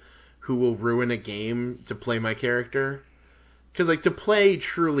guy who will ruin a game to play my character. Because to play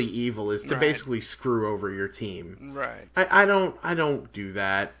truly evil is to basically screw over your team. Right. I don't do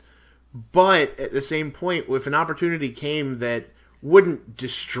that. But at the same point, if an opportunity came that wouldn't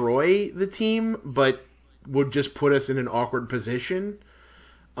destroy the team, but would just put us in an awkward position,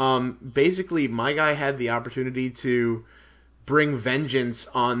 basically my guy had the opportunity to bring vengeance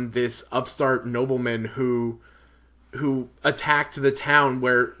on this upstart nobleman who attacked the town,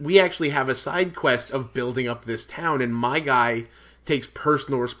 where we actually have a side quest of building up this town, and my guy takes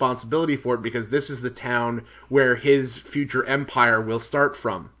personal responsibility for it because this is the town where his future empire will start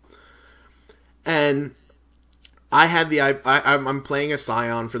from. And I had I'm playing a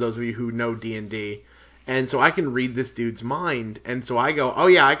Scion, for those of you who know D&D, And so I can read this dude's mind, and so I go, oh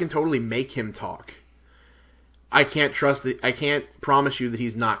yeah, I can totally make him talk. I can't promise you that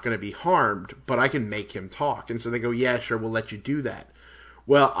he's not going to be harmed, but I can make him talk. And so they go, yeah, sure, we'll let you do that.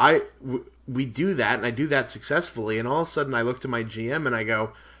 Well, we do that, and I do that successfully, and all of a sudden I look to my GM and I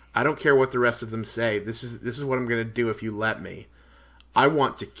go, I don't care what the rest of them say. This is what I'm going to do if you let me. I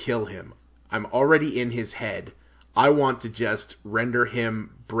want to kill him. I'm already in his head. I want to just render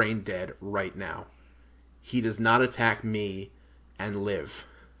him brain dead right now. He does not attack me and live.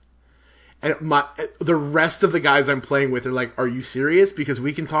 And the rest of the guys I'm playing with are like, are you serious? Because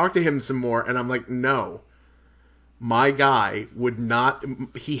we can talk to him some more. And I'm like, no. My guy would not...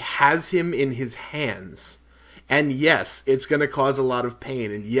 He has him in his hands. And yes, it's going to cause a lot of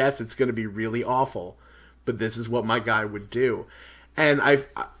pain. And yes, it's going to be really awful. But this is what my guy would do. And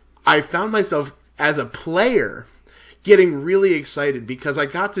I found myself, as a player, getting really excited because I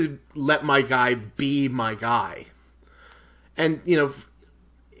got to let my guy be my guy. And, you know...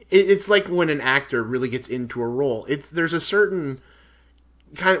 It's like when an actor really gets into a role. There's a certain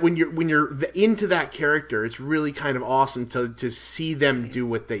kind of when you're into that character. It's really kind of awesome to see them do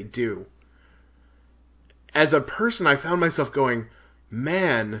what they do. As a person, I found myself going,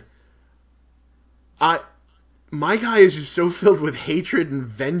 man, my guy is just so filled with hatred and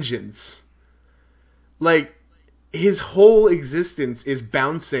vengeance. Like, his whole existence is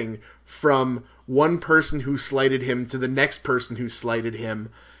bouncing from one person who slighted him to the next person who slighted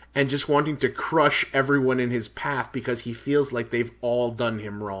him, and just wanting to crush everyone in his path because he feels like they've all done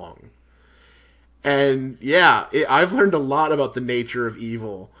him wrong. And yeah, I've learned a lot about the nature of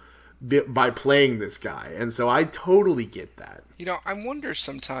evil by playing this guy, and so I totally get that. You know, I wonder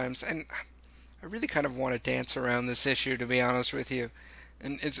sometimes, and I really kind of want to dance around this issue, to be honest with you.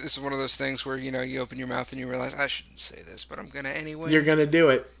 And it's one of those things where, you know, you open your mouth and you realize, I shouldn't say this, but I'm going to anyway. You're going to do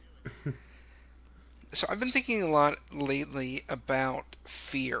it. So I've been thinking a lot lately about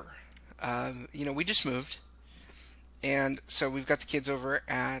fear. You know, we just moved, and so we've got the kids over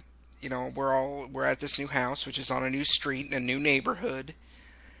at, you know, we're at this new house, which is on a new street in a new neighborhood,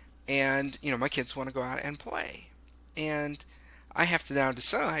 and, you know, my kids want to go out and play, and I have to now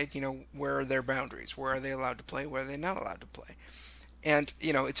decide, you know, where are their boundaries? Where are they allowed to play? Where are they not allowed to play? And,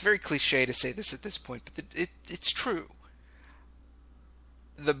 you know, it's very cliche to say this at this point, but it's true.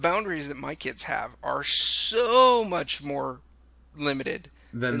 The boundaries that my kids have are so much more limited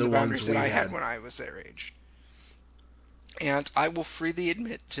than the boundaries that I had when I was their age. And I will freely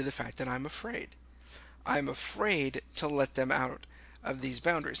admit to the fact that I'm afraid. I'm afraid to let them out of these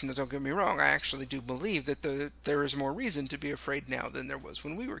boundaries. Now, don't get me wrong, I actually do believe that there is more reason to be afraid now than there was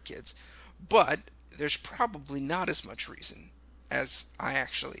when we were kids. But there's probably not as much reason as I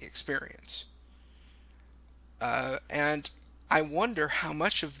actually experience. And I wonder how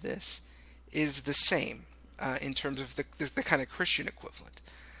much of this is the same in terms of the kind of Christian equivalent.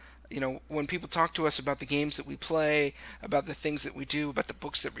 You know, when people talk to us about the games that we play, about the things that we do, about the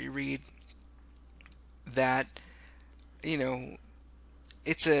books that we read, that, you know,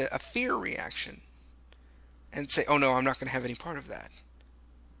 it's a fear reaction. And say, oh no, I'm not going to have any part of that.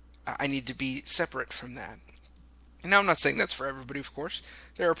 I need to be separate from that. Now, I'm not saying that's for everybody, of course.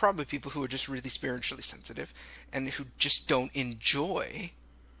 There are probably people who are just really spiritually sensitive and who just don't enjoy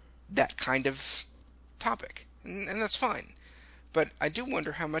that kind of topic. And that's fine. But I do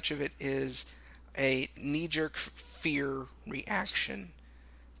wonder how much of it is a knee-jerk fear reaction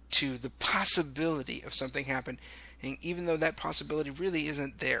to the possibility of something happening, even though that possibility really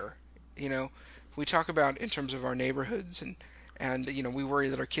isn't there. You know, we talk about in terms of our neighborhoods and you know, we worry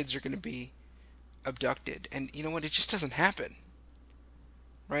that our kids are going to be abducted, and you know what, it just doesn't happen,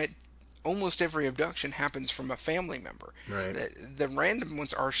 right? Almost every abduction happens from a family member. Right. The random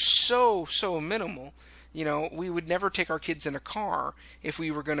ones are so minimal. You know, we would never take our kids in a car if we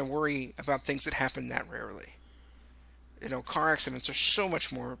were going to worry about things that happen that rarely. You know, car accidents are so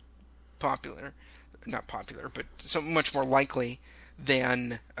much more not popular, but so much more likely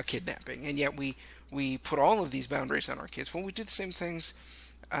than a kidnapping, and yet we put all of these boundaries on our kids. Well, we do the same things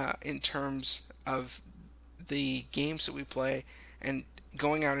in terms of the games that we play and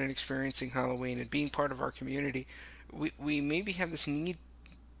going out and experiencing Halloween and being part of our community. We maybe have this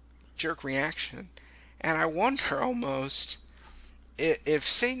knee-jerk reaction, and I wonder almost if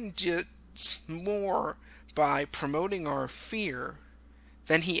Satan gets more by promoting our fear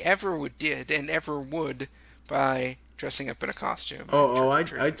than he ever did and ever would by dressing up in a costume.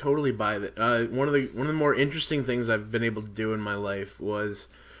 I totally buy that. One of the more interesting things I've been able to do in my life was,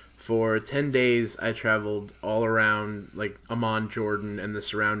 for 10 days, I traveled all around like Amman, Jordan, and the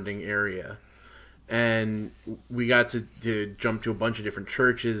surrounding area. and we got to jump to a bunch of different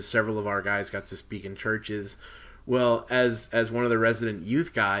churches. Several of our guys got to speak in churches. Well, as one of the resident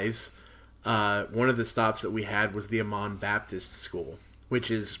youth guys, one of the stops that we had was the Amman Baptist School,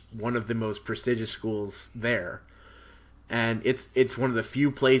 which is one of the most prestigious schools there. And it's one of the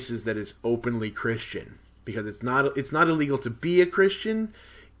few places that is openly Christian, because it's not illegal to be a Christian.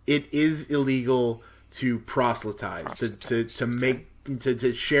 It is illegal to proselytize.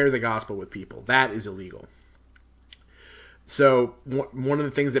 To share the gospel with people. That is illegal. So one of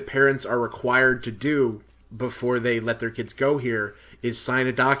the things that parents are required to do before they let their kids go here is sign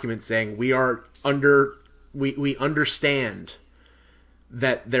a document saying we understand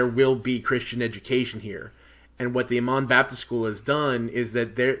that there will be Christian education here. And what the Amman Baptist School has done is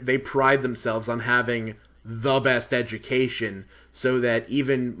that they pride themselves on having the best education, so that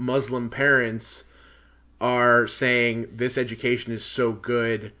even Muslim parents are saying this education is so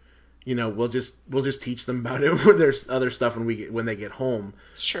good, we'll just teach them about it when there's other stuff when they get home.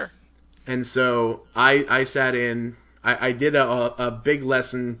 Sure. And so I sat in. I did a big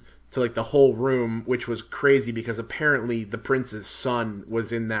lesson to like the whole room, which was crazy because apparently the prince's son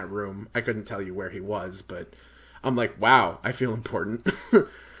was in that room. I couldn't tell you where he was, but I'm like, wow, I feel important.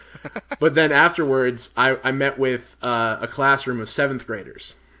 But then afterwards, I met with a classroom of 7th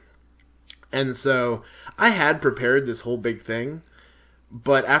graders. And so I had prepared this whole big thing,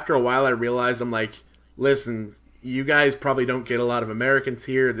 but after a while I realized, I'm like, listen, you guys probably don't get a lot of Americans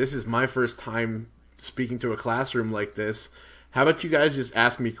here. This is my first time speaking to a classroom like this. How about you guys just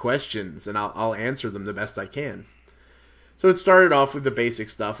ask me questions and I'll answer them the best I can. So it started off with the basic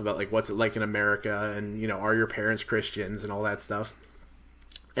stuff about like what's it like in America, and are your parents Christians and all that stuff.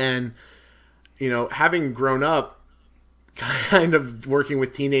 And having grown up kind of working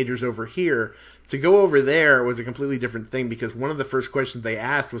with teenagers over here, to go over there was a completely different thing, because one of the first questions they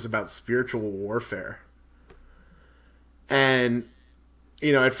asked was about spiritual warfare. And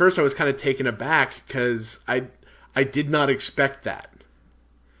at first I was kind of taken aback because I did not expect that.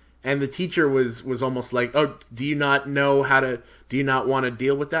 And the teacher was almost like, "Oh, do you not want to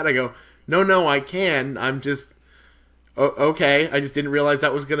deal with that?" I go, No, I can. I'm just okay. I just didn't realize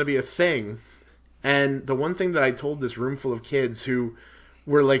that was going to be a thing." And the one thing that I told this room full of kids who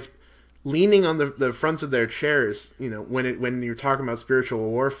were like leaning on the fronts of their chairs, when you're talking about spiritual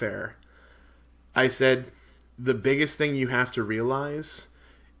warfare, I said, the biggest thing you have to realize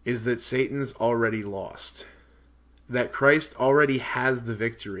is that Satan's already lost. That Christ already has the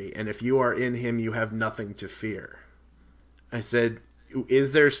victory, and if you are in him, you have nothing to fear. I said,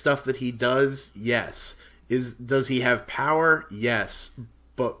 is there stuff that he does? Yes. Does he have power? Yes.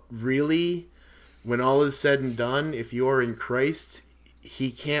 But really, when all is said and done, if you are in Christ,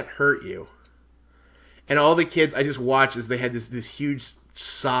 he can't hurt you. And all the kids, I just watched as they had this huge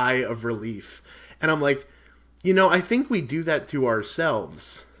sigh of relief. And I'm like, I think we do that to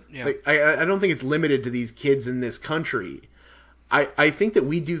ourselves. Yeah. Like, I don't think it's limited to these kids in this country. I think that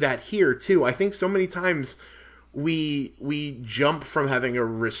we do that here too. I think so many times we jump from having a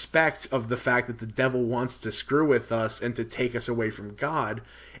respect of the fact that the devil wants to screw with us and to take us away from God,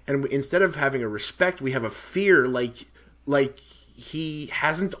 and instead of having a respect, we have a fear, like he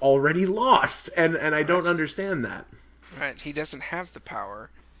hasn't already lost, and I don't understand that. Right, he doesn't have the power,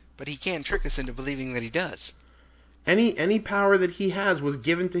 but he can trick us into believing that he does. Any power that he has was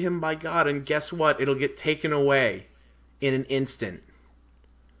given to him by God, and guess what? It'll get taken away in an instant.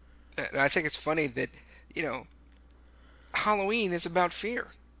 And I think it's funny that, Halloween is about fear.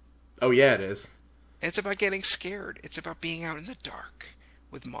 Oh, yeah, it is. It's about getting scared. It's about being out in the dark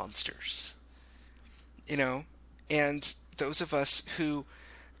with monsters. And those of us who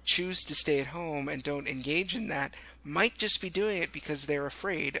choose to stay at home and don't engage in that might just be doing it because they're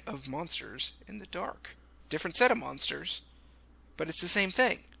afraid of monsters in the dark. Different set of monsters, but it's the same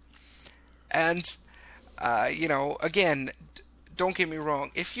thing. And, again, don't get me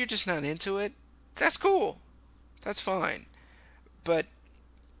wrong. If you're just not into it, that's cool. That's fine. But,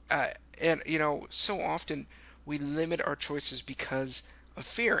 so often we limit our choices because of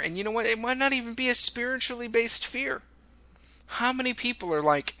fear. And you know what? It might not even be a spiritually based fear. How many people are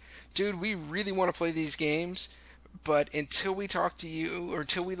like, dude, we really want to play these games, but until we talk to you or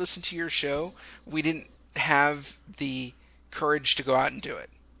until we listen to your show, we didn't have the courage to go out and do it.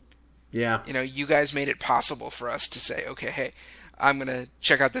 Yeah. You guys made it possible for us to say, okay, hey, I'm going to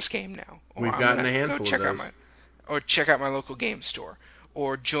check out this game now. Or we've gotten a handful of those. Or check out my local game store.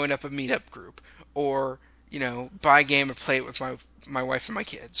 Or join up a meetup group. Or, buy a game and play it with my wife and my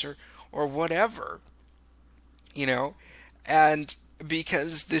kids. Or whatever. And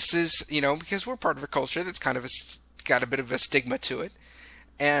because this is, because we're part of a culture that's kind of got a bit of a stigma to it.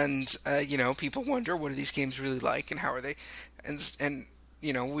 And people wonder, what are these games really like, and how are they? And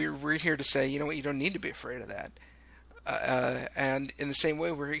we're here to say, you know what, you don't need to be afraid of that. And in the same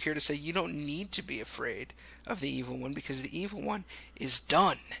way, we're here to say you don't need to be afraid of the evil one, because the evil one is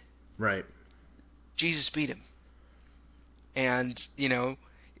done. Right. Jesus beat him. And,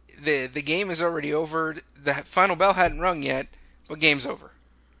 the game is already over. The final bell hadn't rung yet, but game's over.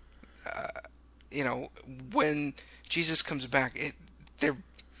 When Jesus comes back, there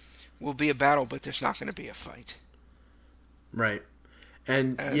will be a battle, but there's not going to be a fight. Right.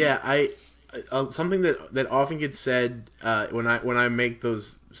 And yeah, something that often gets said when I make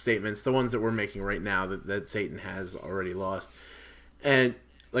those statements, the ones that we're making right now, that Satan has already lost, and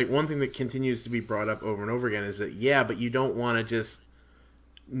like one thing that continues to be brought up over and over again is that, yeah, but you don't want to just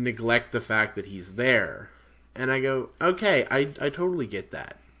neglect the fact that he's there. And I go, okay, I totally get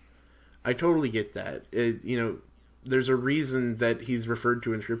that. I totally get that. There's a reason that he's referred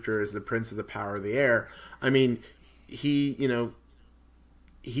to in Scripture as the Prince of the Power of the Air. I mean, he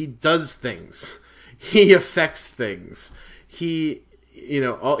does things. He affects things. He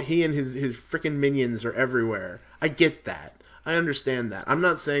and his freaking minions are everywhere. I get that. I understand that. I'm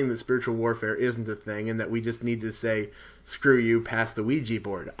not saying that spiritual warfare isn't a thing and that we just need to say, screw you, pass the Ouija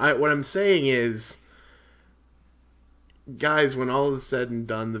board. What I'm saying is, guys, when all is said and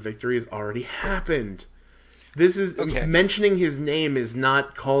done, the victory has already happened. This is okay. Mentioning his name is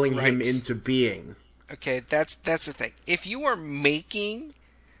not calling him into being. Okay, that's the thing. If you are making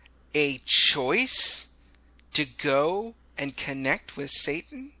a choice to go and connect with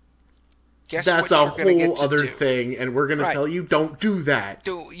Satan, that's a whole other thing, and we're going to tell you, don't do that.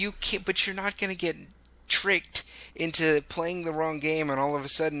 You can't, but you're not going to get tricked into playing the wrong game, and all of a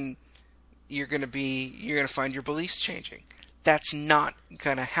sudden you're going to find your beliefs changing. That's not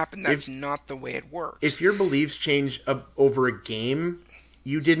going to happen. That's not the way it works. If your beliefs change over a game,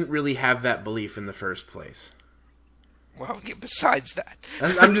 you didn't really have that belief in the first place. Well, besides that,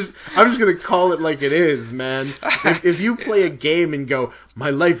 I'm just going to call it like it is, man. If you play a game and go, my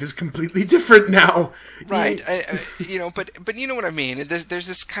life is completely different now, right? But you know what I mean. There's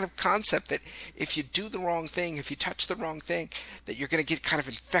this kind of concept that if you do the wrong thing, if you touch the wrong thing, that you're going to get kind of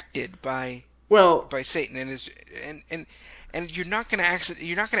infected by Satan and you're not going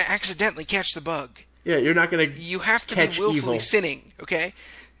to accidentally catch the bug. Yeah, you're not going to. You have to be willfully sinning. Okay,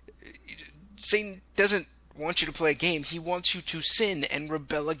 Satan doesn't want you to play a game. He wants you to sin and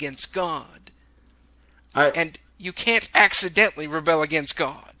rebel against God. And you can't accidentally rebel against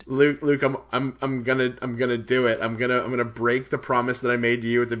God. Luke, I'm gonna do it. I'm gonna break the promise that I made to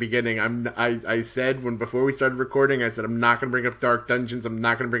you at the beginning. I said before we started recording, I said I'm not gonna bring up Dark Dungeons. I'm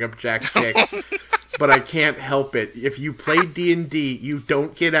not gonna bring up Jack Chick. But I can't help it. If you play D&D, you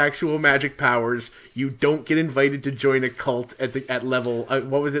don't get actual magic powers. You don't get invited to join a cult at level,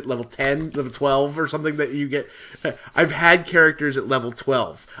 what was it, level 10, level 12 or something that you get. I've had characters at level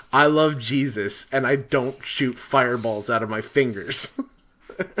 12. I love Jesus, and I don't shoot fireballs out of my fingers.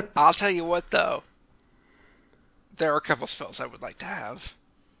 I'll tell you what, though. There are a couple spells I would like to have.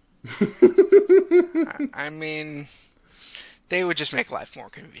 I mean, they would just make life more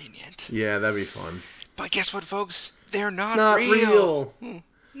convenient. Yeah, that'd be fun. But guess what, folks? They're not real.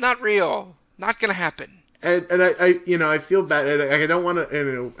 Not real. Not gonna happen. And I feel bad. I don't want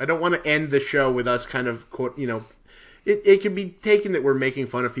to end the show with us kind of quote. It could be taken that we're making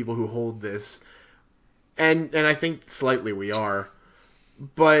fun of people who hold this, and I think slightly we are,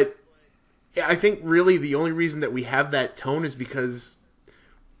 but I think really the only reason that we have that tone is because.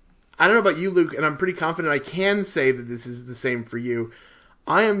 I don't know about you, Luke, and I'm pretty confident I can say that this is the same for you.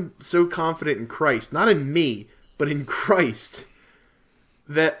 I am so confident in Christ, not in me, but in Christ,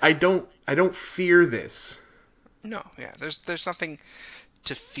 that I don't fear this. No, yeah, there's nothing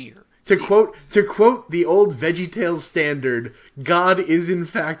to fear. To quote the old VeggieTales standard, God is in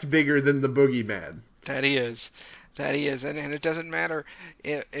fact bigger than the boogeyman. That he is, and it doesn't matter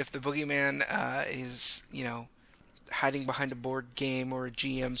if the boogeyman is hiding behind a board game or a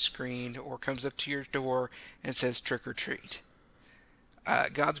GM screen, or comes up to your door and says trick or treat.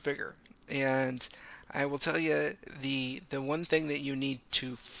 God's bigger. And I will tell you, the one thing that you need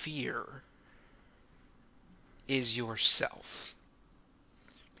to fear is yourself.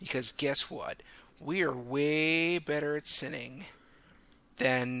 Because guess what? We are way better at sinning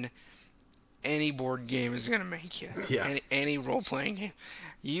than any board game is going to make you. Yeah. Any role-playing game.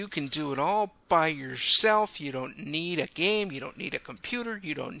 You can do it all by yourself. You don't need a game. You don't need a computer.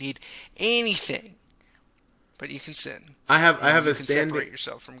 You don't need anything. But you can sin. I have a standing. Separate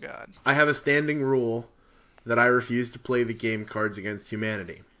yourself from God. I have a standing rule that I refuse to play the game Cards Against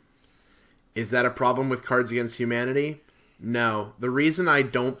Humanity. Is that a problem with Cards Against Humanity? No. The reason I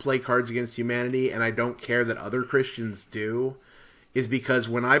don't play Cards Against Humanity, and I don't care that other Christians do, is because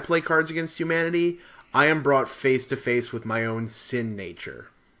when I play Cards Against Humanity, I am brought face to face with my own sin nature.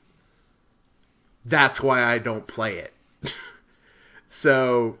 That's why I don't play it.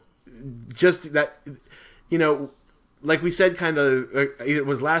 So, just that, like we said, kind of, it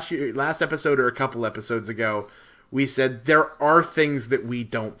was last episode or a couple episodes ago, we said there are things that we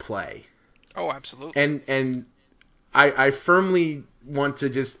don't play. Oh, absolutely. And I firmly want to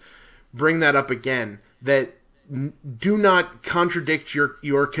just bring that up again, that do not contradict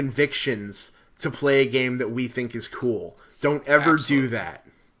your convictions to play a game that we think is cool. Don't ever do that.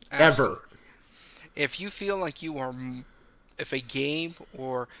 Absolutely. Ever. If you feel like if a game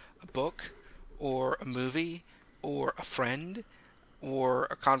or a book or a movie or a friend or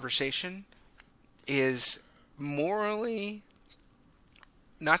a conversation is morally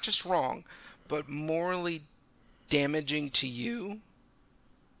not just wrong, but morally damaging to you,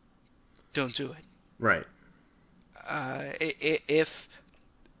 don't do it. Right. If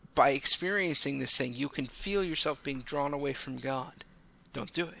by experiencing this thing you can feel yourself being drawn away from God,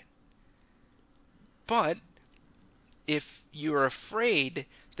 don't do it. But if you're afraid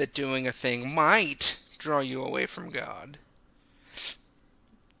that doing a thing might draw you away from God,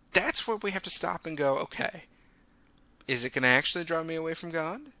 that's where we have to stop and go, okay, is it going to actually draw me away from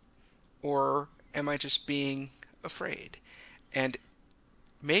God? Or am I just being afraid? And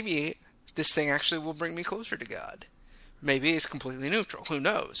maybe this thing actually will bring me closer to God. Maybe it's completely neutral. Who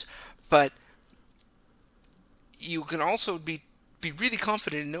knows? But you can also be really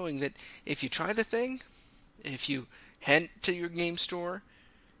confident in knowing that if you try the thing, if you head to your game store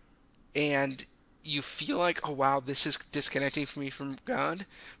and you feel like, oh wow, this is disconnecting me from God,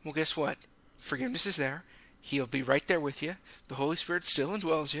 well, guess what? Forgiveness is there. He'll be right there with you. The Holy Spirit still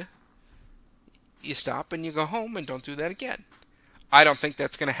indwells you. You stop and you go home and don't do that again. I don't think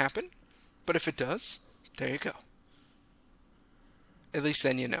that's going to happen, but if it does, there you go. At least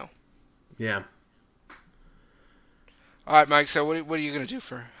then you know. Yeah. All right, Mike, so what are you going to do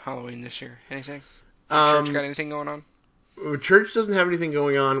for Halloween this year? Anything? Church got anything going on? Church doesn't have anything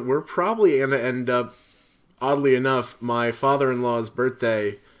going on. We're probably going to end up, oddly enough, my father-in-law's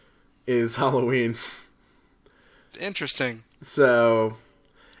birthday is Halloween. Interesting. So,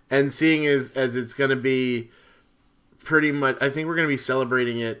 and seeing as it's going to be pretty much, I think we're going to be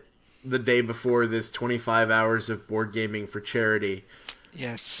celebrating it the day before this 25 hours of board gaming for charity.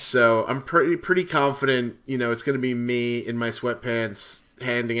 Yes. So I'm pretty confident, it's going to be me in my sweatpants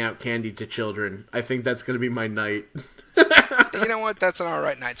handing out candy to children. I think that's going to be my night. You know what? That's an all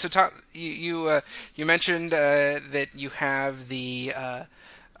right night. So you mentioned that you have the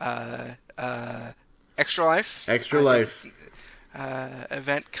Extra Life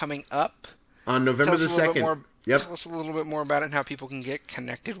event coming up on November the 2nd. Yep. Tell us a little bit more about it and how people can get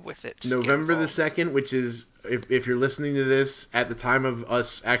connected with it. November the 2nd, which is, if you're listening to this at the time of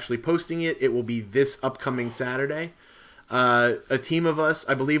us actually posting it, it will be this upcoming Saturday. A team of us,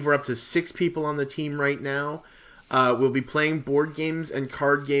 I believe we're up to 6 people on the team right now. We'll be playing board games and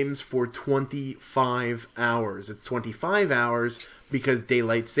card games for 25 hours. It's 25 hours because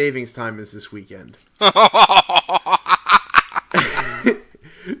daylight savings time is this weekend.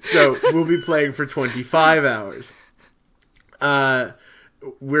 So we'll be playing for 25 hours.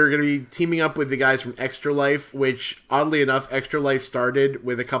 We're going to be teaming up with the guys from Extra Life, which, oddly enough, Extra Life started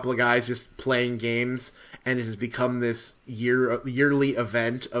with a couple of guys just playing games, and it has become this yearly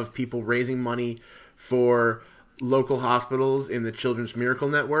event of people raising money for local hospitals in the Children's Miracle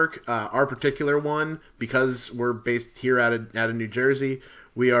Network. Our particular one, because we're based here out of New Jersey,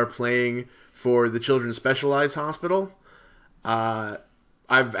 we are playing for the Children's Specialized Hospital.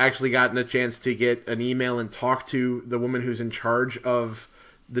 I've actually gotten a chance to get an email and talk to the woman who's in charge of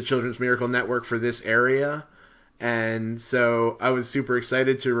the Children's Miracle Network for this area. And so I was super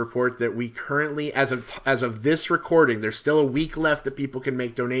excited to report that we currently, as of this recording, there's still a week left that people can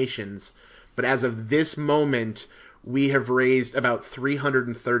make donations. But as of this moment, we have raised about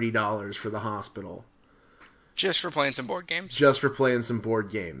 $330 for the hospital. Just for playing some board games? Just for playing some board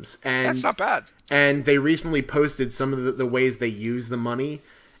games. And that's not bad. And they recently posted some of the ways they use the money.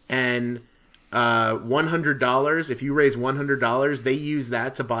 And $100, if you raise $100, they use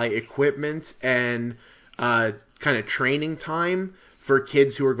that to buy equipment and kind of training time for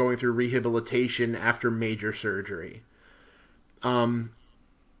kids who are going through rehabilitation after major surgery. The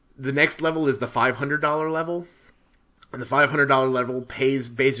next level is the $500 level. And the $500 level pays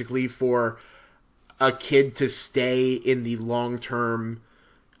basically for a kid to stay in the long-term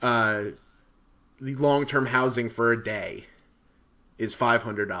housing for a day is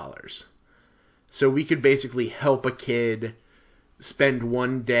 $500. So we could basically help a kid spend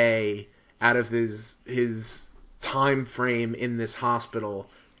one day out of his time frame in this hospital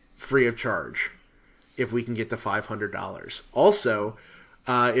free of charge if we can get to $500. Also,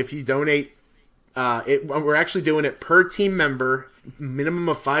 if you donate, we're actually doing it per team member, minimum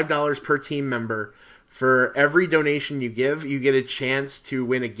of $5 per team member. For every donation you give, you get a chance to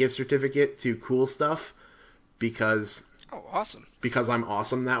win a gift certificate to Cool Stuff because awesome. Because I'm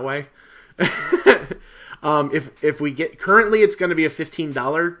awesome that way. If we get, currently it's going to be a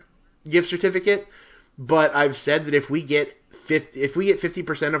 $15 gift certificate, but I've said that if we get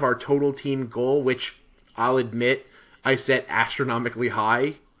 50% of our total team goal, which I'll admit I set astronomically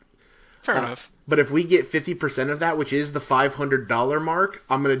high. Fair enough. But if we get 50% of that, which is the $500 mark,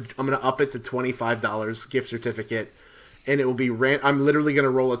 I'm gonna up it to $25 gift certificate, and it will be I'm literally gonna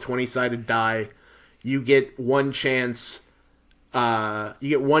roll a 20-sided die. You get one chance. You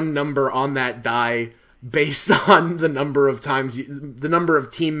get one number on that die based on the number of times the number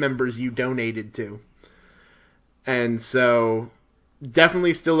of team members you donated to. And so,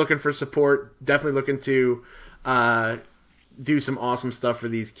 definitely still looking for support. Definitely looking to do some awesome stuff for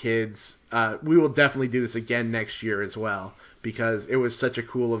these kids. We will definitely do this again next year as well because it was such a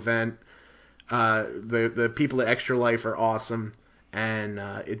cool event. The people at Extra Life are awesome, and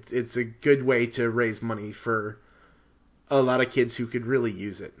it's a good way to raise money for a lot of kids who could really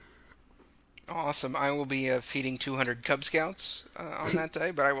use it. Awesome. I will be feeding 200 Cub Scouts on that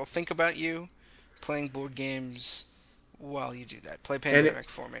day, but I will think about you playing board games while you do that. Play Pandemic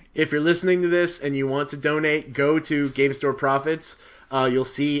for me. If you're listening to this and you want to donate, go to Game Store Profits. You'll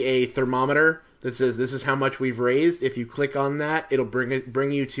see a thermometer that says this is how much we've raised. If you click on that, it'll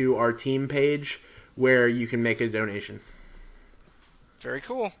bring you to our team page where you can make a donation. Very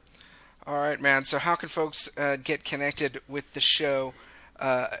cool. All right, man. So how can folks get connected with the show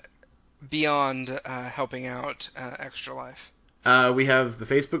beyond helping out Extra Life? We have the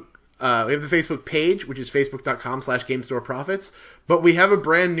Facebook. We have the Facebook page, which is facebook.com/GameStoreProfits, but we have a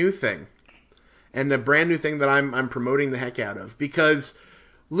brand new thing, and a brand new thing that I'm promoting the heck out of because,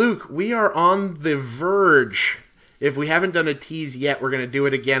 Luke, we are on the verge. If we haven't done a tease yet, we're going to do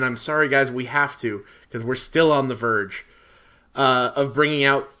it again. I'm sorry, guys, we have to because we're still on the verge of bringing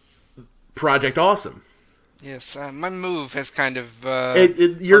out Project Awesome. Yes, my move has kind of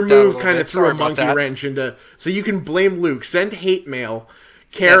your move kind of threw a monkey wrench into. So you can blame Luke. Send hate mail.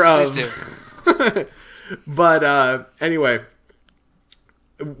 Please do. But anyway,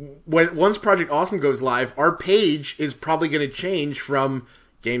 once Project Awesome goes live, our page is probably going to change from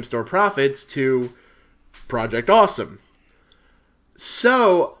Game Store Profits to Project Awesome.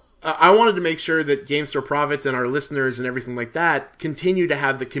 So I wanted to make sure that Game Store Profits and our listeners and everything like that continue to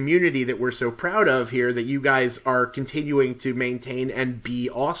have the community that we're so proud of here, that you guys are continuing to maintain and be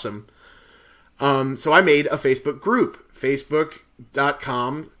awesome. So I made a Facebook group,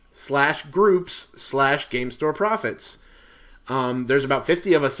 facebook.com/groups/Game Store Profits. There's about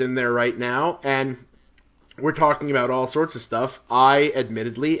 50 of us in there right now, and we're talking about all sorts of stuff. I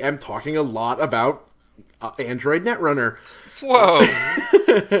admittedly am talking a lot about Android Netrunner. Whoa.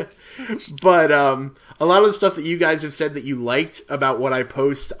 But a lot of the stuff that you guys have said that you liked about what I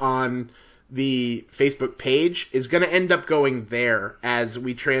post on the Facebook page is going to end up going there as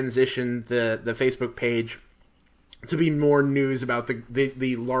we transition the Facebook page to be more news about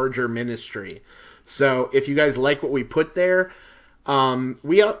the larger ministry. So if you guys like what we put there,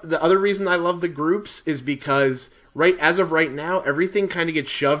 the other reason I love the groups is because as of right now, everything kind of gets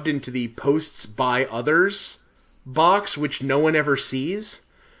shoved into the posts by others box, which no one ever sees.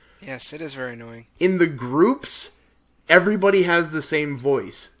 Yes, it is very annoying. In the groups, everybody has the same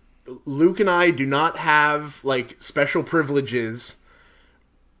voice. Luke and I do not have special privileges.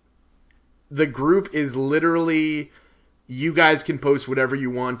 The group is literally, you guys can post whatever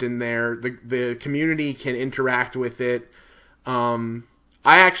you want in there. The community can interact with it. I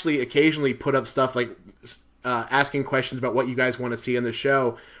actually occasionally put up stuff like asking questions about what you guys want to see on the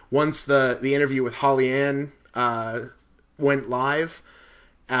show. Once the interview with Holly Ann went live,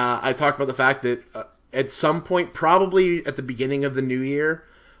 I talked about the fact that at some point, probably at the beginning of the new year,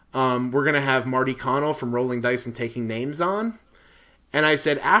 we're going to have Marty Connell from Rolling Dice and Taking Names on. And I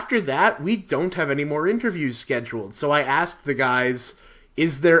said, after that, we don't have any more interviews scheduled. So I asked the guys,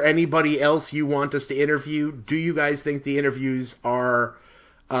 is there anybody else you want us to interview? Do you guys think the interviews are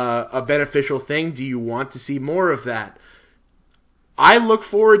a beneficial thing? Do you want to see more of that? I look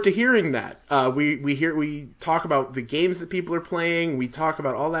forward to hearing that. We talk about the games that people are playing. We talk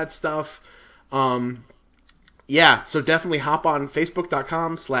about all that stuff. Yeah, so definitely hop on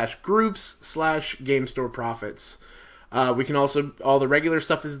facebook.com/groups/Game Store Profits. We can also, all the regular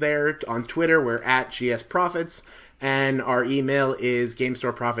stuff is there. On Twitter, we're at GSProfits, and our email is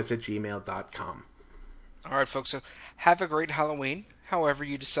GameStoreProfits@gmail.com. All right, folks. So have a great Halloween, however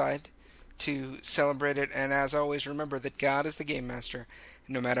you decide to celebrate it. And as always, remember that God is the game master.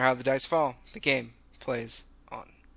 And no matter how the dice fall, the game plays